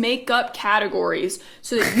just make up categories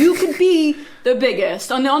so that you could be the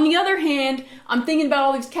biggest. On the other hand, I'm thinking about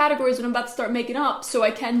all these categories that I'm about to start making up so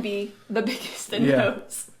I can be the biggest in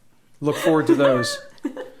those. Look forward to those.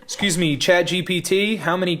 Excuse me, ChatGPT,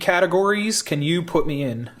 how many categories can you put me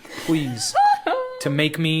in, please, to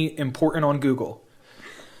make me important on Google?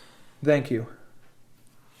 Thank you.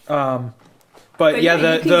 But yeah,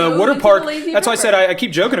 the water park, that's why I said I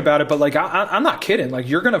keep joking about it, but like I'm not kidding. Like,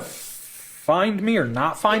 you're going to find me or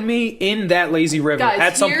not find me in that lazy river. Guys,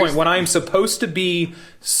 at some point when I'm supposed to be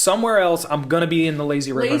somewhere else, I'm going to be in the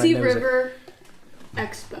lazy river. Lazy River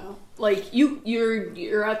Expo. Like,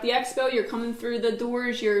 you're at the expo, you're coming through the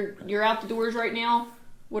doors, you're out the doors right now.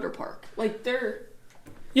 Water park. Like, they're...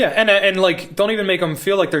 Yeah, and like, don't even make them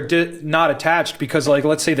feel like they're not attached, because like,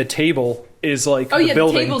 let's say the table is like the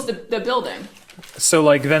building. The table's the building. So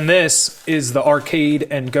like, then this is the arcade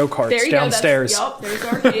and go-karts downstairs. There's the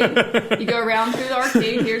arcade. You go around through the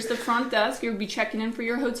arcade. Here's the front desk. You'll be checking in for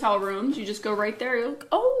your hotel rooms. You just go right there. You're like,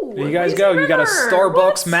 there you guys go. You got a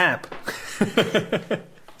Starbucks map.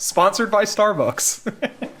 Sponsored by Starbucks.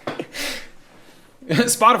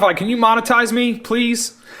 Spotify, can you monetize me,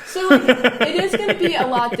 please? So it is going to be a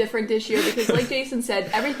lot different this year because, like Jason said,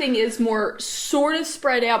 everything is more sort of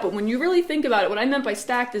spread out. But when you really think about it, what I meant by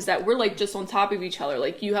stacked is that we're like just on top of each other.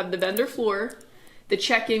 Like you have the vendor floor, the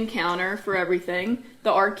check-in counter for everything,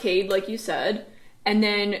 the arcade, like you said, and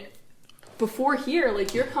then before here,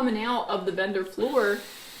 like you're coming out of the vendor floor,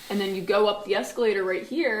 and then you go up the escalator right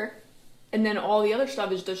here. And then all the other stuff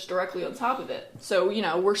is just directly on top of it. So, you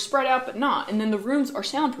know, we're spread out, but not. And then the rooms are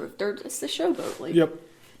soundproof. It's the showboat. Like, Yep.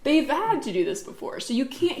 They've had to do this before. So you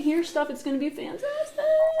can't hear stuff. It's going to be fantastic.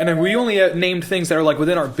 And then we only named things that are like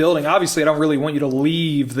within our building. Obviously, I don't really want you to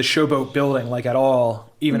leave the showboat building like at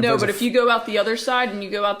all. No, but if you go out the other side and you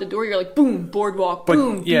go out the door, you're like, boom, boardwalk, but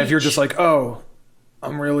boom, yeah, beach. if you're just like, oh,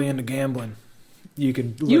 I'm really into gambling. You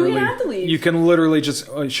can literally, you have to leave. You can literally just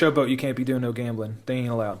showboat. You can't be doing no gambling. They ain't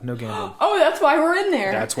allowed. No gambling. Oh, that's why we're in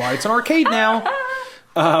there. That's why it's an arcade now.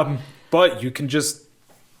 But you can just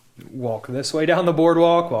walk this way down the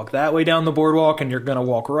boardwalk, walk that way down the boardwalk, and you're gonna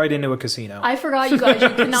walk right into a casino. I forgot, you guys. You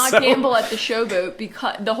cannot gamble at the showboat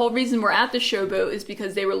because the whole reason we're at the showboat is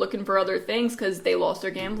because they were looking for other things because they lost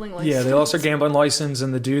their gambling license. Yeah, they lost their gambling license,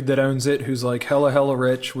 and the dude that owns it, who's like hella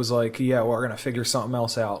rich, was like, "Yeah, we're gonna figure something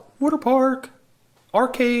else out." Water park.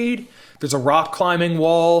 Arcade. There's a rock climbing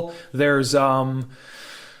wall. There's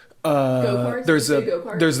Go-karts? there's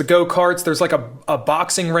Go-karts? there's the go-karts. There's like a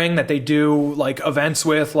boxing ring that they do like events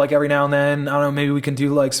with like every now and then. I don't know, maybe we can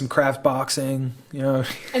do like some craft boxing, you know.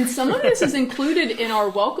 And some of this is included in our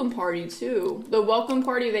welcome party too. The welcome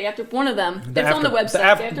party, they have to, one of them, that's on the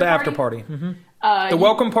website. The after party. Mm-hmm. The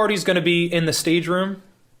welcome party is going to be in the stage room.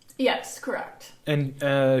 Yes, correct. And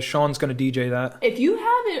Sean's going to DJ that. If you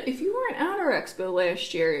weren't at our expo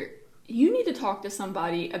last year, you need to talk to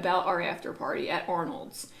somebody about our after party at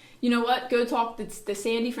Arnold's. You know what? Go talk to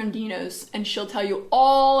Sandy from Dino's, and she'll tell you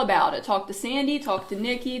all about it. Talk to Sandy, talk to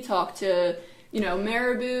Nikki, talk to,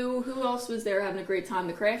 Marabou. Who else was there having a great time?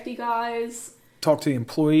 The Crafty guys. Talk to the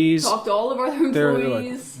employees. Talk to all of our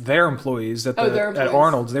employees. Their employees at their employees. at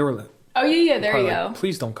Arnold's. They were. Oh yeah, there you go. Like,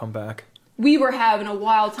 please don't come back. We were having a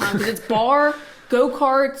wild time because it's bar,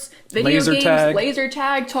 go-karts, video games, laser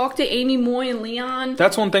tag. Talk to Amy Moy and Leon.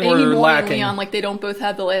 That's one thing Amy we're Moy lacking. And Leon, like they don't both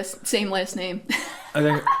have the same last name.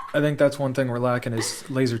 I think that's one thing we're lacking is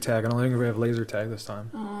laser tag. I don't think we have laser tag this time.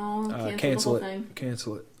 Oh, cancel it. Thing.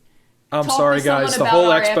 Cancel it. I'm Talk sorry, to someone guys. The about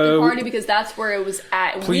whole our expo after party because that's where it was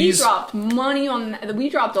at. Please. We dropped money on. We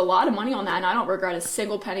dropped a lot of money on that, and I don't regret a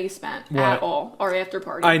single penny spent at all. Our after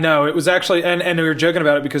party. I know it was actually, and we were joking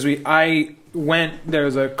about it because I went. There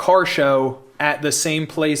was a car show at the same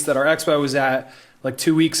place that our expo was at like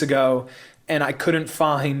 2 weeks ago. And I couldn't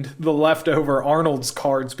find the leftover Arnold's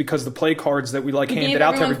cards because the play cards that we handed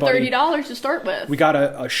out to everybody. $30 to start with. We got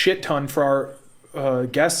a shit ton for our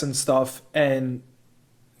guests and stuff, and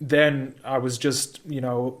then I was just, I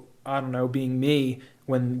don't know, being me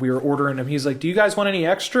when we were ordering them. He's like, "Do you guys want any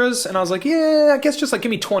extras?" And I was like, "Yeah, I guess just give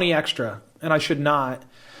me 20 extra." And I should not.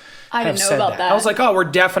 I didn't know about that. I was like, "Oh, we're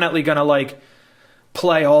definitely gonna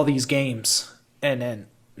play all these games," and then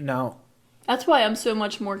no. That's why I'm so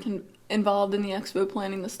much more involved in the expo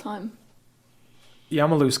planning this time. Yeah,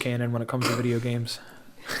 I'm a loose cannon when it comes to video games.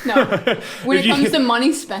 No, when it comes to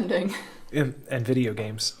money spending. And video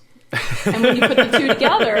games. And when you put the two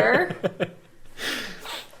together...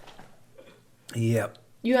 Yep.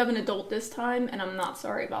 You have an adult this time, and I'm not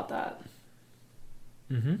sorry about that.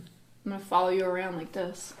 Mm-hmm. I'm going to follow you around like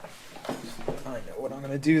this. I know what I'm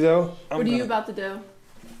going to do, though. What are you about to do?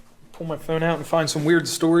 Pull my phone out and find some weird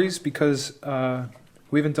stories because...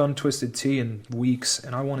 we haven't done Twisted Tea in weeks,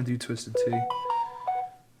 and I want to do Twisted Tea.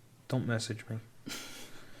 Don't message me.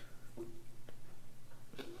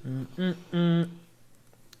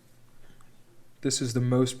 This is the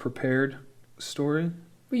most prepared story.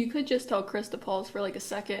 Well, you could just tell Chris to pause for a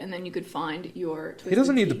second, and then you could find your Twisted He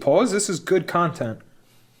doesn't need tea. to pause. This is good content.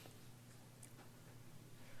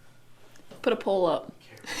 Put a poll up.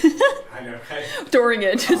 I know, right? During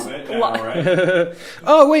it, just Right?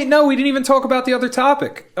 Oh, wait, no, we didn't even talk about the other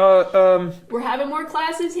topic. We're having more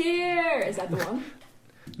classes here. Is that the one?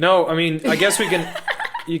 No, I mean, I guess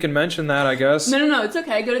you can mention that, I guess. No, it's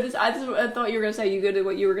okay. Go to this. I thought you were going to say, you go to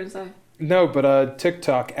what you were going to say. No, but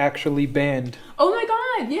TikTok actually banned. Oh my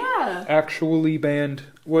god, yeah. Actually banned.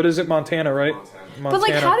 What is it, Montana, right? Montana.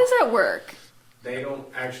 But how does that work? They don't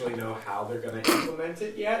actually know how they're going to implement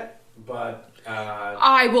it yet, but...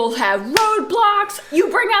 I will have roadblocks.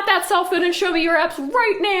 You bring out that cell phone and show me your apps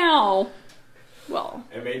right now. Well,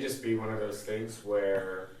 it may just be one of those things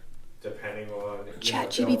where depending on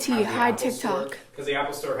ChatGPT, hide TikTok. Because the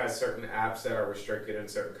Apple Store has certain apps that are restricted in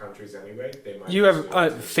certain countries anyway. They might You have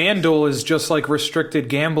FanDuel is just like restricted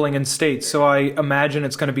gambling in states, so I imagine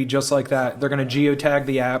it's going to be just like that. They're going to geotag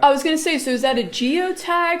the app. I was going to say, so is that a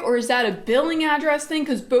geotag or is that a billing address thing?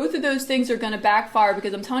 Because both of those things are going to backfire,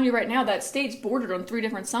 because I'm telling you right now, that state's bordered on 3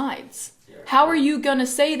 different sides. How are you going to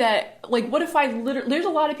say that? Like, what if there's a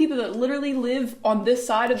lot of people that literally live on this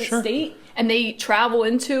side of the state and they travel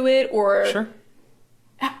into it, or... Sure.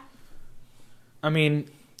 I mean...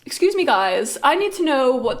 Excuse me, guys. I need to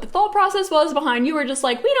know what the thought process was behind you were just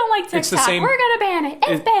like, we don't like TikTok. It's the same, we're going to ban it.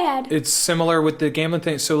 It's bad. It's similar with the gambling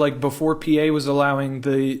thing. So, like, before PA was allowing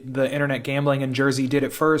the internet gambling and Jersey did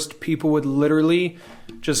it first, people would literally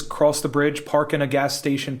just cross the bridge, park in a gas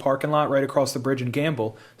station parking lot right across the bridge and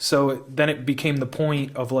gamble. So then it became the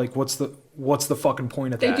point of, like, what's the fucking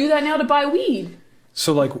point of that? They do that now to buy weed.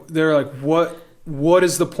 So, like, they're like, what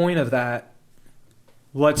is the point of that?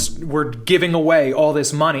 We're giving away all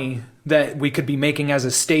this money that we could be making as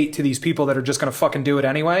a state to these people that are just gonna fucking do it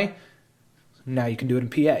anyway. Now you can do it in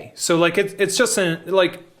PA. So like it's just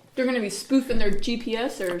like they're gonna be spoofing their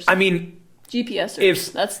GPSers. I mean,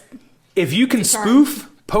 GPSers. If you can spoof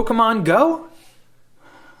Pokemon Go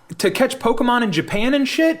to catch Pokemon in Japan and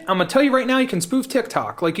shit, I'm gonna tell you right now, you can spoof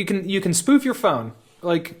TikTok. Like you can spoof your phone.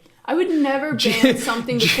 Like. I would never ban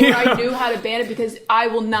something before I knew how to ban it, because I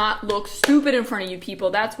will not look stupid in front of you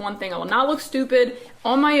people. That's one thing. I will not look stupid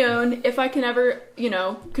on my own if I can ever,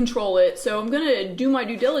 control it. So I'm going to do my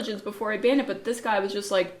due diligence before I ban it. But this guy was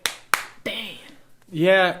just like, ban.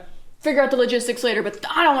 Yeah. Figure out the logistics later, but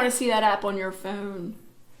I don't want to see that app on your phone.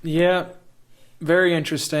 Yeah. Very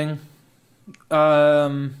interesting.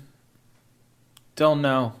 Don't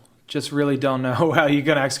know. Just really don't know how you're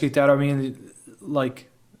going to execute that. I mean, like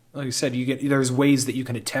I said, there's ways that you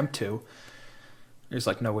can attempt to. There's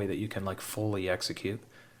like no way that you can like fully execute.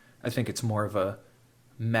 I think it's more of a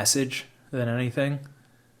message than anything.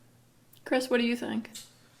 Chris, what do you think?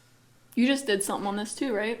 You just did something on this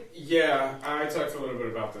too, right? Yeah, I talked a little bit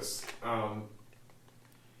about this. I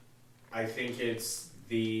think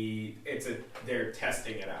they're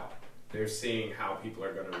testing it out. They're seeing how people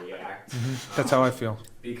are going to react. Mm-hmm. That's how I feel.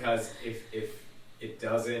 Because if it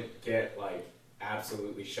doesn't get like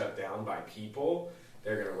absolutely shut down by people,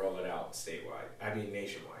 they're going to roll it out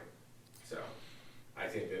nationwide. So I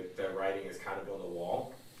think that the writing is kind of on the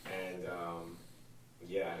wall, and I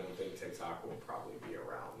don't think TikTok will probably be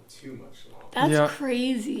around too much longer. That's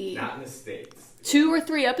crazy. Not in the States. 2 or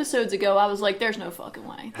 3 episodes ago, I was like, there's no fucking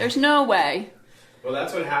way. There's no way. Well,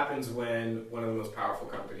 that's what happens when one of the most powerful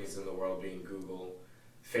companies in the world, being Google,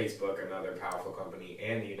 Facebook, another powerful company,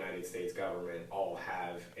 and the United States government all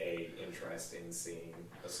have a interest in seeing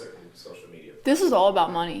a certain social media. This is all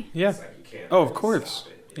about money. Yeah. It's like you can't of course.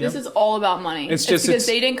 stop it. This is all about money. It's just because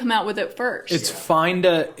they didn't come out with it first. It's find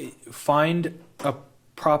a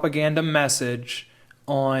propaganda message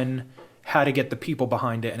on how to get the people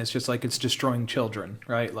behind it, and it's just like it's destroying children,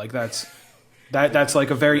 right? Like that's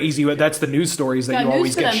like a very easy way. That's the news stories that you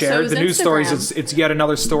always get shared. The news stories, it's yet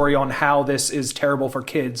another story on how this is terrible for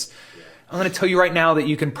kids. I'm going to tell you right now that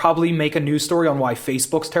you can probably make a news story on why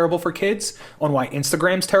Facebook's terrible for kids, on why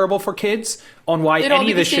Instagram's terrible for kids, on why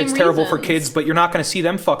any of this shit's terrible for kids, but you're not going to see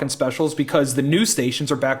them fucking specials because the news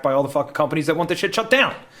stations are backed by all the fucking companies that want the shit shut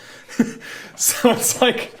down. So it's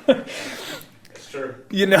like, it's true.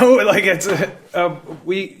 Like it's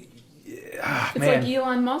like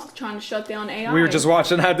Elon Musk trying to shut down AI. We were just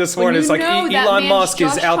watching that this morning. It's like Elon Musk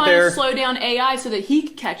is out there trying to slow down AI so that he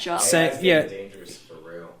could catch up. Dangerous for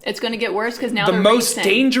real. It's going to get worse because now the most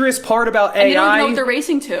dangerous part about AI. And they don't know what they're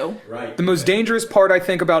racing to. Right. The most dangerous part I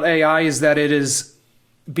think about AI is that it is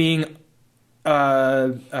being.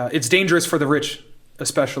 It's dangerous for the rich,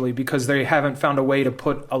 especially because they haven't found a way to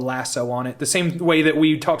put a lasso on it. The same way that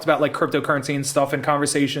we talked about like cryptocurrency and stuff in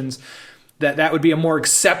conversations, that would be a more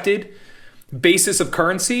accepted basis of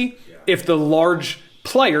currency if the large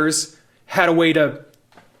players had a way to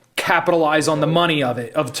capitalize on the money of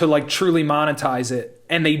it, to like truly monetize it,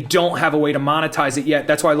 and they don't have a way to monetize it yet.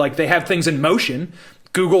 That's why like they have things in motion.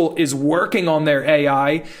 Google is working on their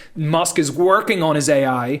AI, Musk is working on his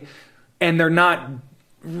AI, and they're not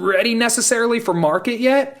ready necessarily for market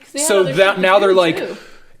yet. So that now they're like,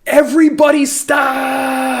 everybody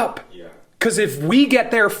stop, because if we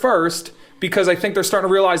get there first, because I think they're starting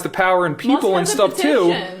to realize the power in people and stuff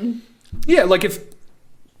too. Yeah, like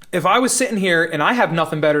if I was sitting here and I have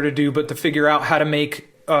nothing better to do but to figure out how to make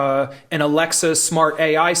an Alexa smart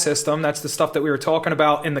AI system, that's the stuff that we were talking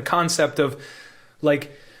about in the concept of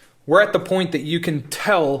like, we're at the point that you can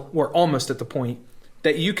tell, we're almost at the point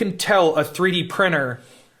that you can tell a 3D printer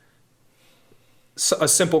a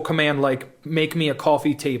simple command like make me a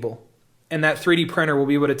coffee table, and that 3D printer will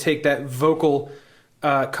be able to take that vocal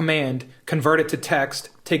command, convert it to text,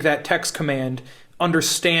 take that text command,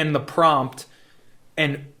 understand the prompt,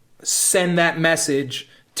 and send that message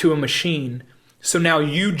to a machine. So now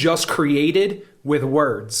you just created with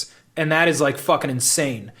words, and that is like fucking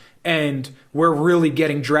insane. And we're really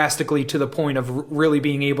getting drastically to the point of really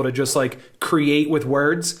being able to just like create with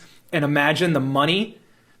words, and imagine the money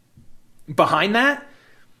behind that.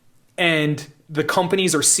 And the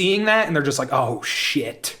companies are seeing that and they're just like, oh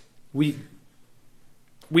shit, we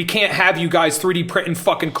can't have you guys 3D printing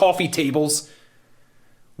fucking coffee tables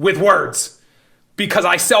with words because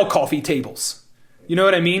I sell coffee tables. You know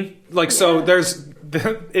what I mean? Like, so there's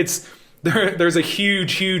a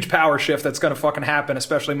huge power shift that's going to fucking happen,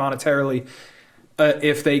 especially monetarily,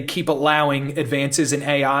 if they keep allowing advances in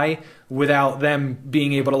AI without them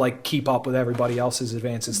being able to like keep up with everybody else's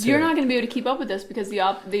advances too. You're not going to be able to keep up with this because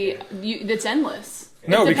it's endless.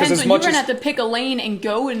 No, because as much you're as going to have to pick a lane and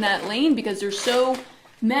go in that lane because there's so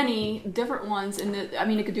many different ones, and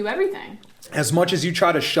it could do everything. As much as you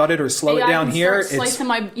try to shut it or slow it down here, it's slicing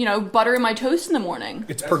my butter in my toast in the morning.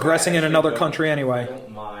 It's progressing in another country anyway. I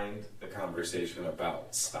don't mind the conversation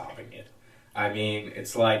about stopping it. I mean,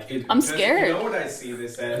 it's like I'm scared. You know what I see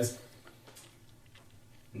this as?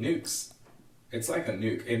 Nukes. It's like a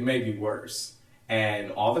nuke. It may be worse.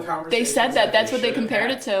 And all the conversations. They said that. That's what they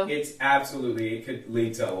compared it to. It's absolutely. It could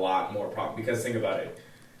lead to a lot more problems. Because think about it.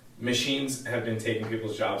 Machines have been taking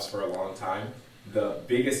people's jobs for a long time. The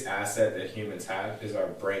biggest asset that humans have is our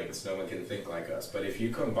brains. No one can think like us. But if you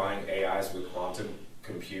combine AIs with quantum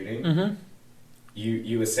computing,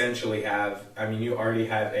 you essentially have. I mean, you already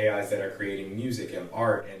have AIs that are creating music and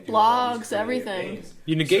art and doing all these blogs, creative everything. things.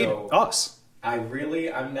 You negate us.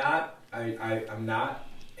 I'm not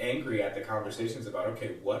angry at the conversations about,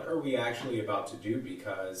 okay, what are we actually about to do?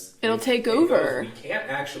 Because it'll take over. We can't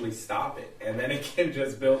actually stop it. And then it can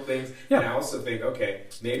just build things. Yeah. And I also think, okay,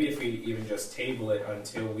 maybe if we even just table it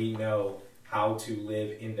until we know how to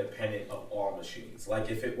live independent of all machines.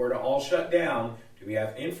 Like if it were to all shut down, do we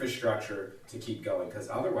have infrastructure to keep going? Because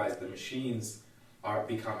otherwise the machines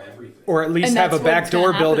become everything. Or at least And have a that's back what's gonna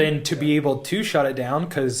door built happen. in to be able to shut it down,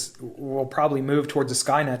 because we'll probably move towards a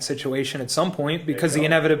Skynet situation at some point, because the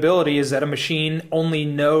inevitability is that a machine only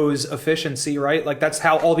knows efficiency, right? Like that's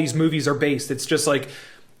how all these movies are based. It's just like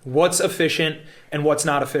what's efficient and what's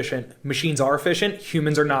not efficient. Machines are efficient,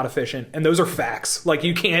 humans are not efficient. And those are facts. Like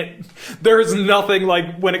you can't, there's nothing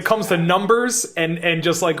like when it comes to numbers and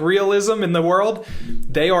just like realism in the world,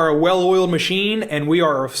 they are a well-oiled machine and we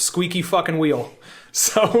are a squeaky fucking wheel.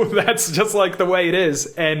 So that's just like the way it is.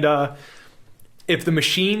 And if the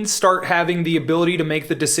machines start having the ability to make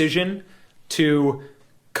the decision to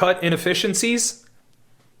cut inefficiencies,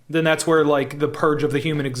 then that's where like the purge of the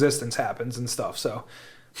human existence happens and stuff. So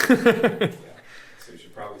So we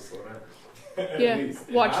should probably slow down. Yeah,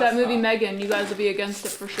 watch that movie Megan. You guys will be against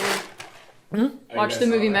it for sure. Watch the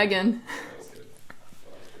movie Megan.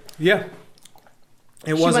 yeah,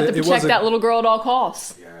 She went to protect that little girl at all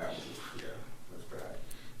costs. Yeah, that's bad.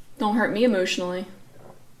 Don't hurt me emotionally.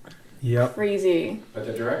 Yep. Crazy. But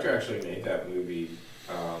the director actually made that movie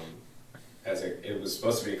it was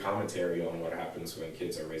supposed to be a commentary on what happens when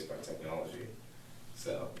kids are raised by technology.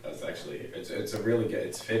 So that's actually it's a really good.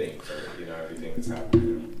 It's fitting for everything that's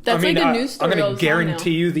happening. That's like a news story. I'm all going the to time now.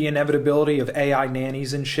 guarantee you the inevitability of AI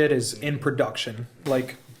nannies and shit is in production.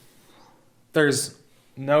 Like, there's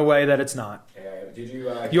no way that it's not. Did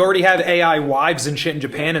you? You already have AI wives and shit in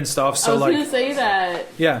Japan and stuff. I So was like, gonna say that.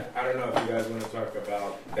 yeah. I don't know if you guys want to talk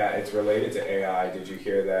about that. It's related to AI. Did you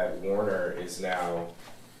hear that Warner is now?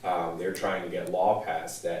 They're trying to get law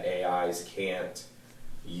passed that AIs can't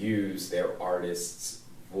use their artists'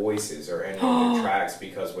 voices or any of their tracks,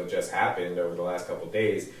 because what just happened over the last couple of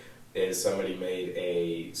days is somebody made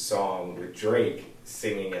a song with Drake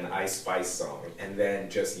singing an Ice Spice song, and then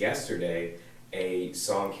just yesterday a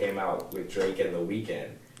song came out with Drake and The Weeknd,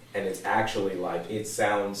 and it's actually like it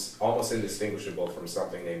sounds almost indistinguishable from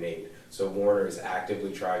something they made. So Warner is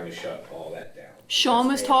actively trying to shut all that down. Sean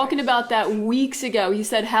was talking about that weeks ago. He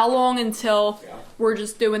said, how long until we're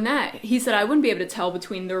just doing that? He said, I wouldn't be able to tell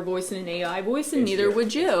between their voice and an AI voice, and neither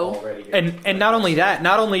would you. And not only that,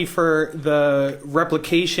 not only for the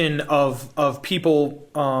replication of people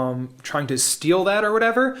trying to steal that or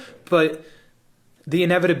whatever, but the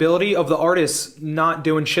inevitability of the artists not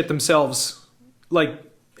doing shit themselves. Like,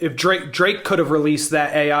 if Drake could have released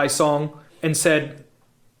that AI song and said,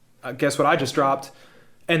 guess what I just dropped,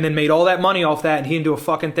 and then made all that money off that, and he didn't do a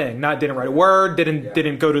fucking thing. Didn't write a word,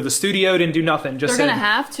 didn't go to the studio, didn't do nothing. Just They're gonna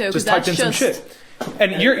have to, because just typed that's in just some shit.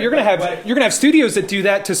 And you're gonna have studios that do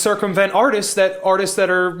that to circumvent artists that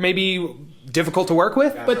are maybe difficult to work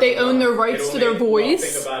with. But they own their rights to their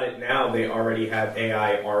voice. Think about it now. They already have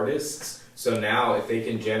AI artists. So now if they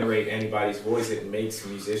can generate anybody's voice, it makes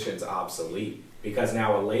musicians obsolete. Because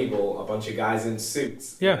now a label, a bunch of guys in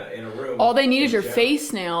suits in a room. All they need is your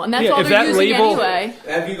face now. And that's all they're using anyway.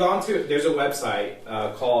 Have you gone to, there's a website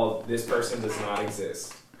called This Person Does Not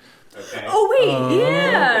Exist. Okay. Oh wait,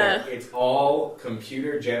 yeah. It's all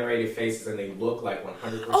computer-generated faces, and they look like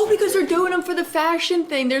 100%. Oh, because they're doing them for the fashion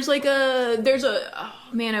thing. There's oh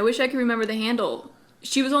man, I wish I could remember the handle.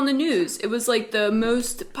 She was on the news. It was like the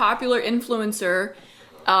most popular influencer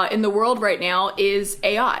in the world right now is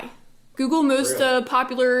AI. Google most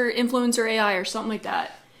popular influencer AI or something like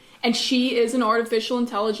that. And she is an artificial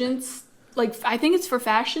intelligence. Like I think it's for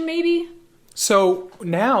fashion, maybe. So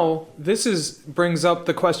now brings up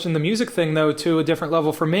the question, the music thing though, to a different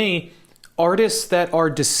level for me. Artists that are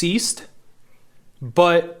deceased,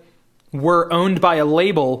 but were owned by a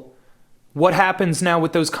label, what happens now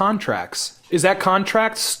with those contracts? Is that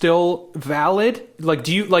contract still valid? Like,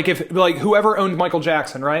 if whoever owned Michael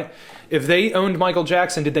Jackson, right? If they owned Michael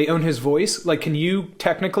Jackson, did they own his voice? Like, can you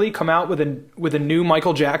technically come out with a new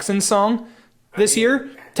Michael Jackson song this year?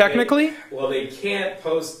 Technically? They can't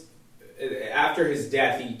post. After his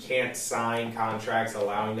death, he can't sign contracts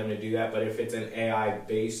allowing them to do that. But if it's an AI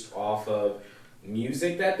based off of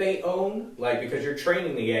music that they own, because you're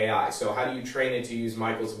training the AI, so how do you train it to use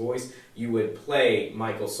Michael's voice? You would play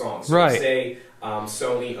Michael's songs. So right. Say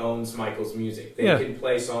Sony owns Michael's music. They can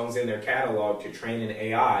play songs in their catalog to train an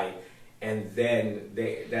AI, and then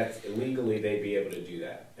that's legally they'd be able to do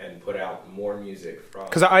that and put out more music from.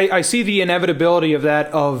 Because I see the inevitability of that,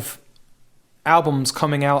 of albums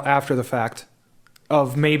coming out after the fact,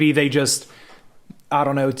 of maybe they just, I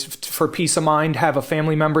don't know, for peace of mind, have a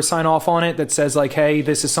family member sign off on it that says like, hey,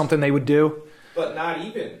 this is something they would do. But not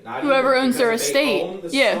even. Whoever owns their estate. Own the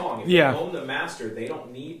song, if they own the master, they don't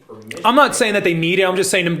need permission. I'm not saying that they need it. I'm just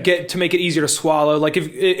saying to make it easier to swallow. Like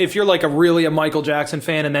if you're like a Michael Jackson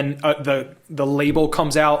fan, and then the label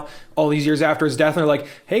comes out all these years after his death, and they're like,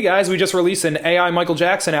 hey guys, we just released an AI Michael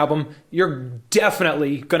Jackson album. You're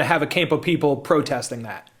definitely going to have a camp of people protesting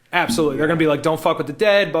that. Absolutely. They're going to be like, don't fuck with the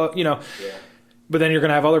dead, but But then you're going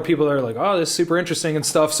to have other people that are like, oh, this is super interesting and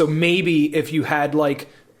stuff. So maybe if you had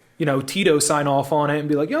Tito sign off on it and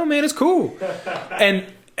be like, yo, man, it's cool. and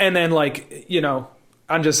then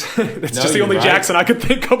I'm just, it's just the only right. Jackson I could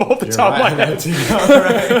think of off the top of my head.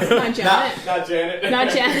 Not Janet. Not Janet. Not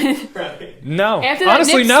Janet. Right. No. After that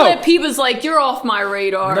honestly, nip no. slip, he was like, you're off my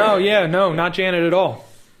radar. No, not Janet at all.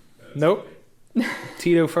 Nope.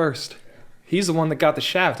 Tito first. He's the one that got the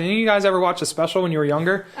shaft. Didn't you guys ever watch the special when you were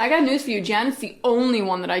younger? I got news for you. Janet's the only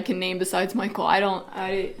one that I can name besides Michael.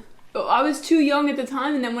 I was too young at the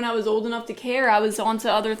time, and then when I was old enough to care, I was on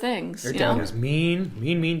to other things. Your dad was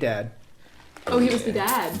mean dad. Oh, he was the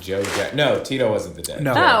dad. No, Tito wasn't the dad.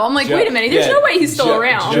 No. Oh, I'm like, wait a minute. There's no way he's still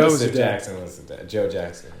around. Joseph Jackson was the dad. Joe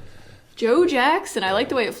Jackson. Joe Jackson. I like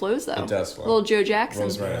the way it flows, though. It does flow. Little Joe Jackson.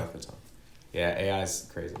 Rolls right off the tongue. Yeah, AI's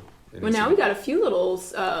crazy. Well, now we got a few little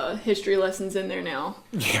history lessons in there now.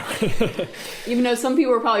 Even though some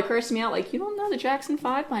people were probably cursing me out, like, you don't know the Jackson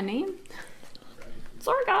 5 by name?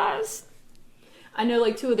 Sorry, guys. I know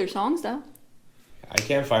like 2 of their songs, though. I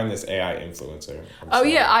can't find this AI influencer.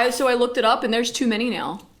 So I looked it up, and there's too many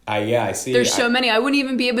now. I see. There's so many. I wouldn't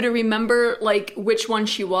even be able to remember like which one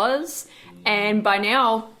she was. And by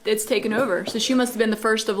now, it's taken over. So she must have been the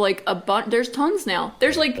first of like a bunch. There's tons now.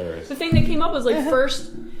 There's like, the thing that came up was like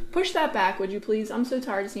first, push that back, would you please? I'm so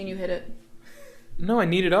tired of seeing you hit it. No, I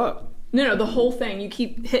need it up. No, the whole thing. You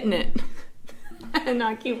keep hitting it. And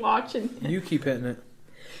I keep watching. You keep hitting it.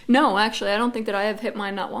 No, actually, I don't think that I have hit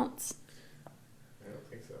mine not once. I don't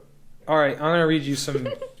think so. All right, I'm going to read you some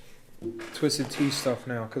Twisted Tea stuff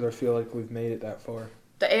now because I feel like we've made it that far.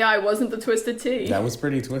 The AI wasn't the Twisted Tea. That was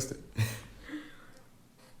pretty twisted.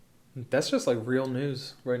 That's just like real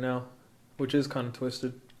news right now, which is kind of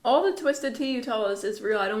twisted. All the Twisted Tea you tell us is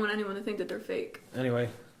real. I don't want anyone to think that they're fake. Anyway,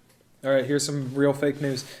 all right, here's some real fake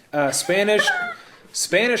news.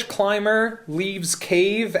 Spanish climber leaves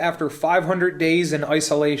cave after 500 days in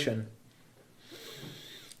isolation.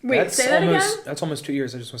 Wait, say that again? That's almost 2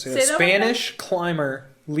 years. I just want to say that. Spanish climber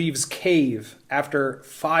leaves cave after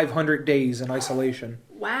 500 days in isolation.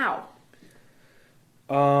 Wow.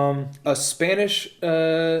 A Spanish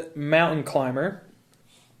mountain climber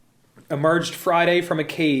emerged Friday from a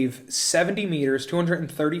cave 70 meters,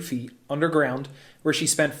 230 feet underground, where she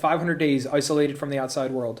spent 500 days isolated from the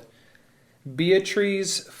outside world.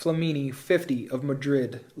 Beatriz Flamini, 50, of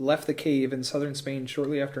Madrid, left the cave in southern Spain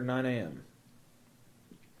shortly after 9 a.m.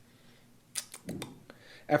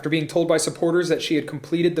 after being told by supporters that she had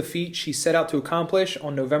completed the feat she set out to accomplish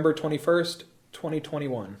on November 21st,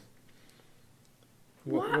 2021.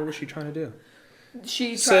 What was she trying to do?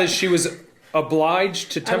 She Says she was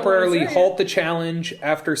obliged to temporarily halt the challenge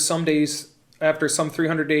after some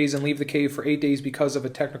 300 days and leave the cave for 8 days because of a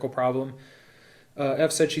technical problem.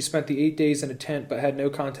 F said she spent the 8 days in a tent but had no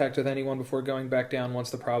contact with anyone before going back down once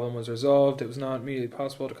the problem was resolved. It was not immediately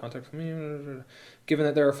possible to contact me. Given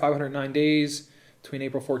that there are 509 days between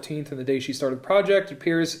April 14th and the day she started the project, it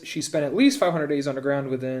appears she spent at least 500 days underground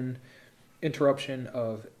within interruption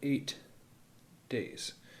of 8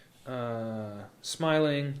 days.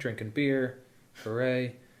 Smiling, drinking beer,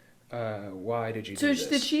 hooray. Why did you do this? So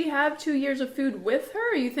did she have 2 years of food with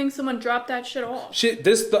her, or you think someone dropped that shit off?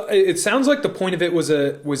 It sounds like the point of it was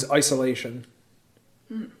isolation.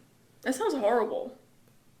 That sounds horrible.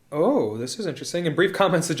 Oh, this is interesting. In brief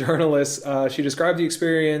comments to journalists, she described the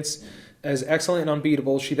experience as excellent and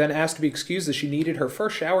unbeatable. She then asked to be excused as she needed her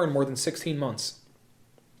first shower in more than 16 months.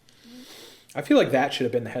 I feel like that should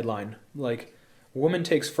have been the headline. Like, woman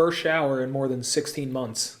takes first shower in more than 16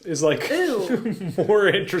 months is like more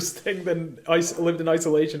interesting than lived in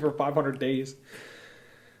isolation for 500 days.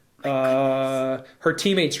 Her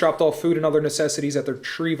teammates dropped off food and other necessities at their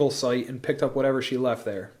retrieval site and picked up whatever she left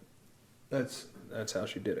there. That's how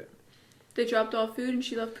she did it. They dropped off food and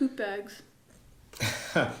she left poop bags.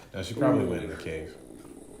 No, she probably went in the cave.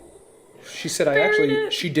 She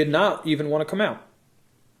said she did not even want to come out.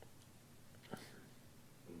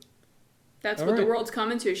 That's what the world's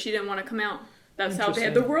coming to. She didn't want to come out. That's how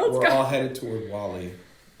bad the world's We're going. all headed toward Wally.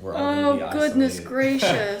 We're all gonna be goodness isolated.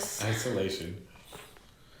 gracious. Isolation.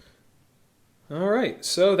 All right,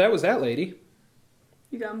 so that was that lady.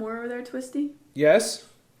 You got more over there, Twisty? Yes.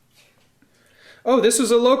 Oh, this is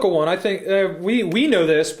a local one. I think we know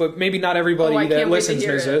this, but maybe not everybody that listens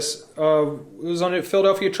knows this. It was on a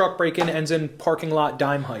Philadelphia truck break-in, ends in parking lot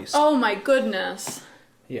dime heist. Oh my goodness.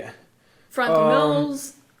 Yeah. Front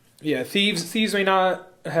Mills. Yeah, thieves may not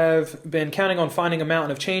have been counting on finding a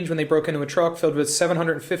mountain of change when they broke into a truck filled with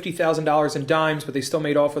 $750,000 in dimes, but they still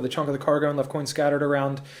made off with a chunk of the cargo and left coins scattered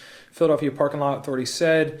around Philadelphia parking lot, authorities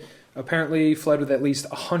said. Apparently fled with at least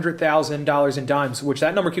 $100,000 in dimes, which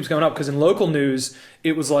that number keeps going up because in local news,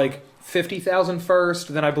 it was like 50,000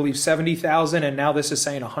 first, then I believe 70,000, and now this is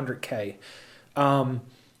saying 100K.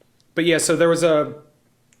 But yeah, so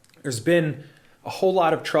there's been a whole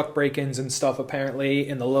lot of truck break-ins and stuff apparently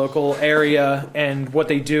in the local area, and what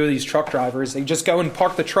they do, these truck drivers, they just go and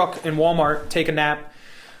park the truck in Walmart, take a nap,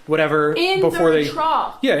 whatever, in the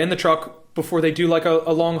truck. Yeah, in the truck before they do like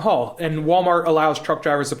a long haul. And Walmart allows truck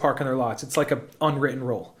drivers to park in their lots. It's like an unwritten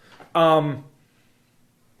rule.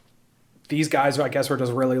 These guys, I guess, were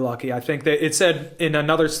just really lucky. I think that it said in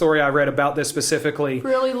another story I read about this specifically.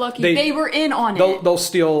 Really lucky. They were in on it. They'll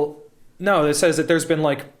steal. No, it says that there's been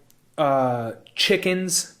like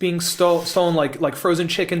chickens being stolen, like frozen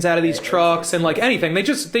chickens out of these trucks and like anything.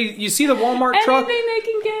 You see the Walmart truck. Anything they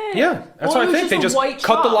can get. Yeah, that's what I think. They just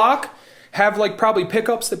cut the lock, have like probably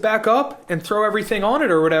pickups that back up and throw everything on it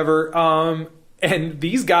or whatever. And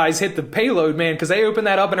these guys hit the payload, man, because they opened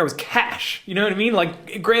that up and there was cash. You know what I mean?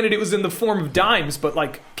 Like, granted, it was in the form of dimes, but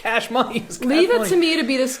like cash money. Leave it to me to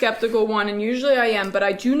be the skeptical one, and usually I am, but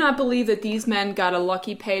I do not believe that these men got a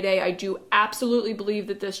lucky payday. I do absolutely believe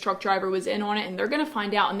that this truck driver was in on it, and they're going to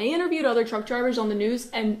find out. And they interviewed other truck drivers on the news,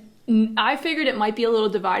 and I figured it might be a little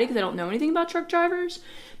divided because I don't know anything about truck drivers,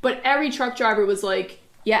 but every truck driver was like,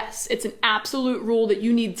 yes, it's an absolute rule that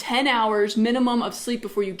you need 10 hours minimum of sleep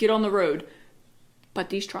before you get on the road. But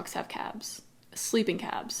these trucks have cabs, sleeping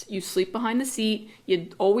cabs. You sleep behind the seat. You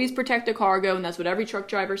always protect the cargo, and that's what every truck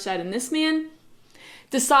driver said. And this man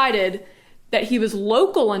decided that he was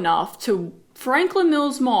local enough to Franklin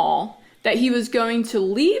Mills Mall that he was going to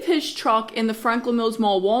leave his truck in the Franklin Mills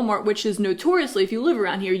Mall Walmart, which is notoriously, if you live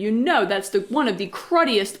around here, you know that's one of the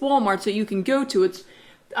cruddiest Walmarts that you can go to.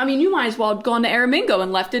 You might as well have gone to Aramingo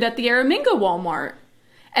and left it at the Aramingo Walmart.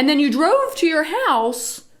 And then you drove to your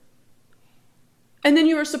house, and then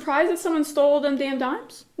you were surprised that someone stole them damn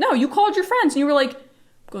dimes? No, you called your friends and you were like, I'm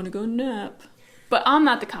gonna go nap. But I'm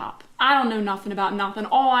not the cop. I don't know nothing about nothing.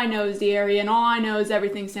 All I know is the area, and all I know is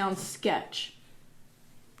everything sounds sketch.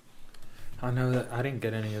 I know that I didn't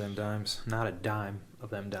get any of them dimes. Not a dime of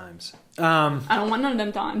them dimes. I don't want none of them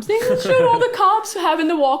dimes. They showed all the cops having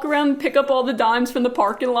to walk around and pick up all the dimes from the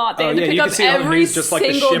parking lot. They had to pick up every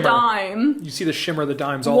single dime. You see the shimmer of the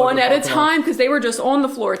dimes all one over at a time, because they were just on the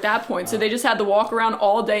floor at that point. So they just had to walk around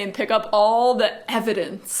all day and pick up all the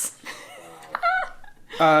evidence.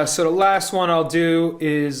 So the last one I'll do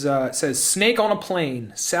is, it says, snake on a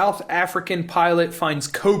plane. South African pilot finds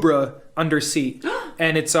cobra under seat.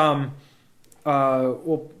 and it's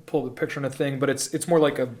we'll pull the picture in a thing, but it's more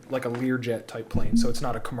like a Learjet type plane, so it's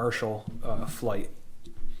not a commercial flight,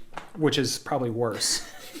 which is probably worse.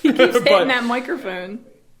 He keeps hitting that microphone.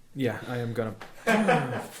 Yeah, I am gonna.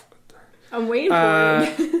 I'm waiting for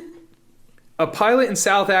it. A pilot in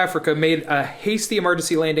South Africa made a hasty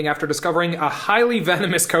emergency landing after discovering a highly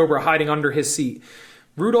venomous cobra hiding under his seat.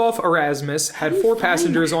 Rudolf Erasmus had 4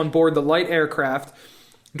 passengers on board the light aircraft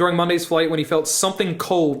during Monday's flight when he felt something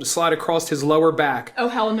cold slide across his lower back. Oh,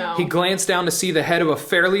 hell no. He glanced down to see the head of a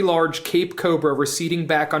fairly large Cape cobra receding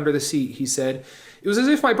back under the seat, he said. It was as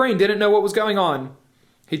if my brain didn't know what was going on,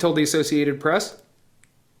 he told the Associated Press.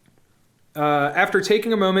 After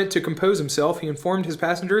taking a moment to compose himself, he informed his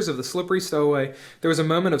passengers of the slippery stowaway. There was a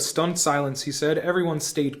moment of stunned silence, he said. Everyone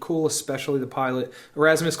stayed cool, especially the pilot.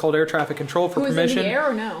 Erasmus called air traffic control for permission in the air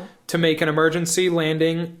or no? to make an emergency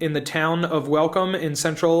landing in the town of Welcome in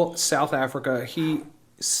central South Africa. He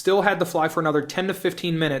still had to fly for another 10 to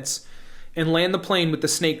 15 minutes and land the plane with the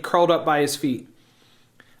snake curled up by his feet.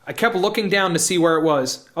 I kept looking down to see where it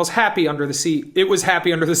was. I was happy under the seat. It was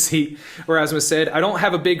happy under the seat, Erasmus said. I don't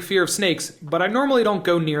have a big fear of snakes, but I normally don't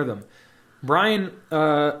go near them. Brian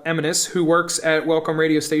Eminis, who works at Welcome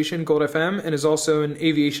radio station Gold FM and is also an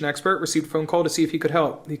aviation expert, received a phone call to see if he could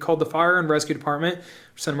help. He called the fire and rescue department,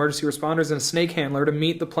 sent emergency responders and a snake handler to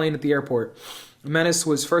meet the plane at the airport. Eminis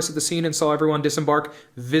was first at the scene and saw everyone disembark,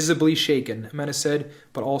 visibly shaken. Eminis said,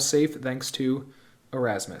 but all safe thanks to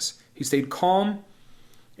Erasmus. He stayed calm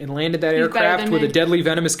and landed that aircraft with a deadly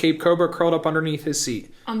venomous Cape Cobra curled up underneath his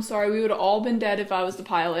seat. I'm sorry, we would have all been dead if I was the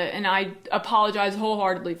pilot, and I apologize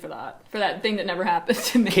wholeheartedly for that thing that never happened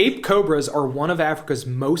to me. Cape Cobras are one of Africa's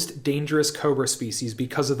most dangerous cobra species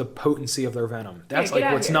because of the potency of their venom. That's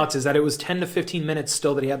like what's nuts is that it was 10 to 15 minutes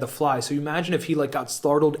still that he had to fly. So you imagine if he like got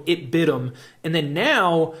startled, it bit him, and then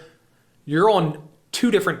now you're on 2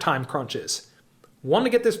 different time crunches. 1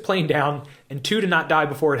 to get this plane down, and 2 to not die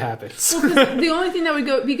before it happens. Well, 'cause the only thing that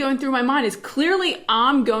would be going through my mind is clearly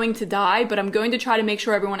I'm going to die, but I'm going to try to make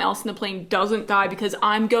sure everyone else in the plane doesn't die because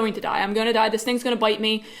I'm going to die. I'm going to die. This thing's going to bite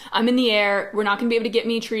me. I'm in the air. We're not going to be able to get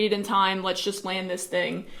me treated in time. Let's just land this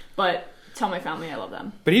thing. But tell my family I love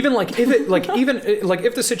them. But even like if it like even like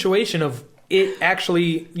if the situation of it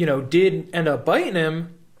actually did end up biting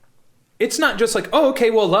him, it's not just like, oh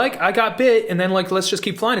okay, well like I got bit and then like let's just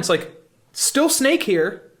keep flying. It's like still snake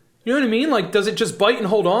here. You know what I mean? Like, does it just bite and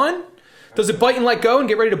hold on? Does it bite and let go and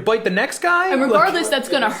get ready to bite the next guy? And regardless, that's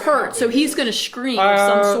going to hurt. So he's going to scream of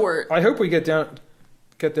some sort. I hope we get there.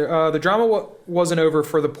 The drama wasn't over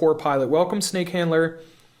for the poor pilot. Welcome snake handler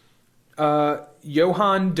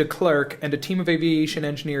Johan de Klerk and a team of aviation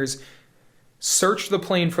engineers searched the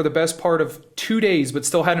plane for the best part of 2 days, but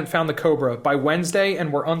still hadn't found the cobra by Wednesday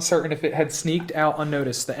and were uncertain if it had sneaked out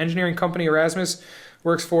unnoticed. The engineering company Erasmus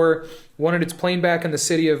works for wanted its plane back in the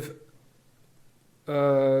city of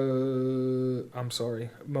Mbambela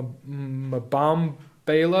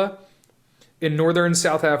in northern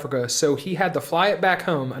South Africa, so he had to fly it back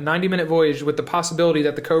home, a 90-minute voyage with the possibility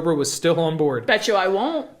that the cobra was still on board. Bet you I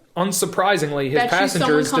won't. Unsurprisingly, his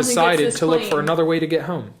passengers decided to look for another way to get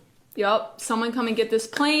home. Yep, someone come and get this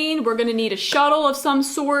plane. We're going to need a shuttle of some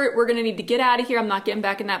sort. We're going to need to get out of here. I'm not getting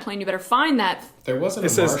back in that plane. You better find that. There wasn't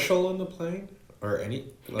a marshal on the plane? Or any?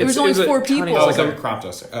 There was only 4 people. Oh, it's like a crop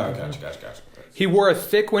duster. Oh, gotcha. He wore a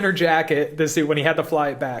thick winter jacket when he had to fly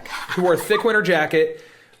it back. He wore a thick winter jacket,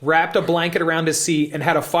 wrapped a blanket around his seat, and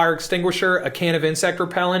had a fire extinguisher, a can of insect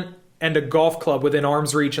repellent, and a golf club within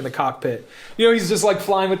arm's reach in the cockpit. He's just like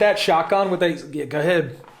flying with that shotgun with that. Yeah, go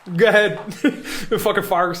ahead. The fucking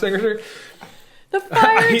fire extinguisher. The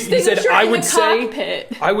fire extinguisher he said, in the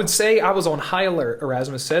cockpit. I would say I was on high alert,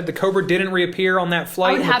 Erasmus said. The cobra didn't reappear on that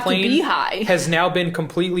flight. I would have to be high. Has now been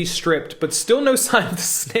completely stripped, but still no sign of the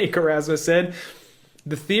snake, Erasmus said.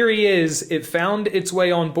 The theory is it found its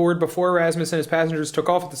way on board before Erasmus and his passengers took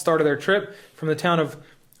off at the start of their trip from the town of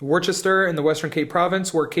Worcester in the Western Cape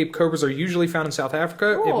Province, where Cape cobras are usually found in South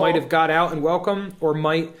Africa. Cool. It might have got out and welcome, or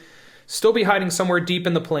might still be hiding somewhere deep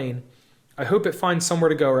in the plane. I hope it finds somewhere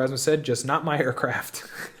to go, Erasmus said, just not my aircraft.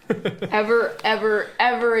 Ever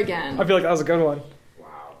again. I feel like that was a good one.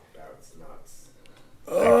 Wow, that's nuts.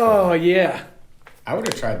 Oh, yeah. I would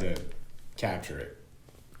have tried to capture it.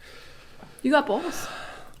 You got balls.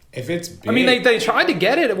 If it's big. I mean, they tried to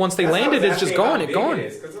get it. Once they landed, it's just gone. It's gone.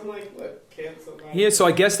 Because I'm like, look, can't somebody... Yeah, so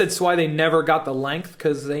I guess that's why they never got the length,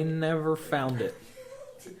 because they never found it.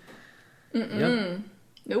 Yep.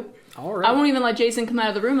 Nope. All right. I won't even let Jason come out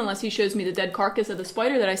of the room unless he shows me the dead carcass of the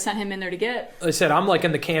spider that I sent him in there to get. I said I'm like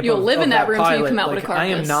in the camp. You'll live of in that room till you pilot. come out with a I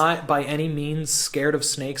am carcass. not by any means scared of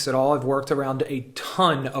snakes at all. I've worked around a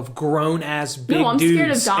ton of grown ass big I'm scared of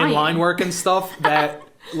dudes in dying. line work and stuff that.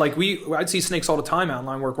 Like I'd see snakes all the time out in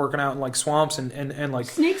line work, working out in like swamps and like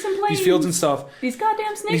Snakes and planes. these fields and stuff. These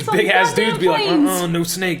goddamn snakes. These on big these ass goddamn dudes be like, planes. no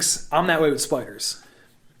snakes. I'm that way with spiders.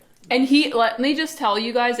 And let me just tell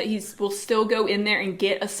you guys that he will still go in there and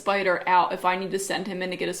get a spider out if I need to send him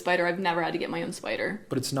in to get a spider. I've never had to get my own spider.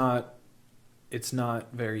 But it's not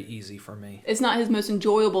very easy for me. It's not his most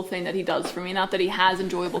enjoyable thing that he does for me. Not that he has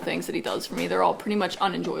enjoyable things that he does for me. They're all pretty much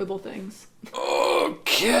unenjoyable things.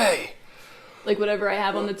 Okay. Like whatever I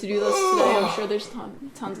have on the to-do list today, I'm sure there's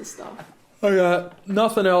tons of stuff. I got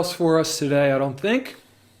nothing else for us today, I don't think.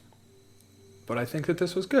 But I think that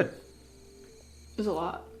this was good. There's a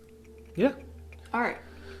lot. Yeah. All right.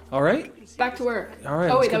 All right. Back to work. All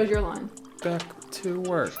right, Oh, let's wait, that get was your line. back to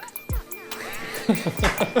work.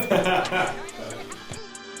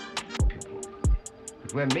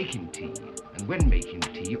 But we're making tea, and when making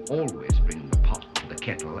tea, always bring the pot to the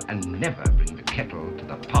kettle and never bring the kettle to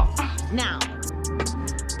the pot. Now,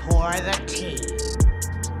 pour the tea.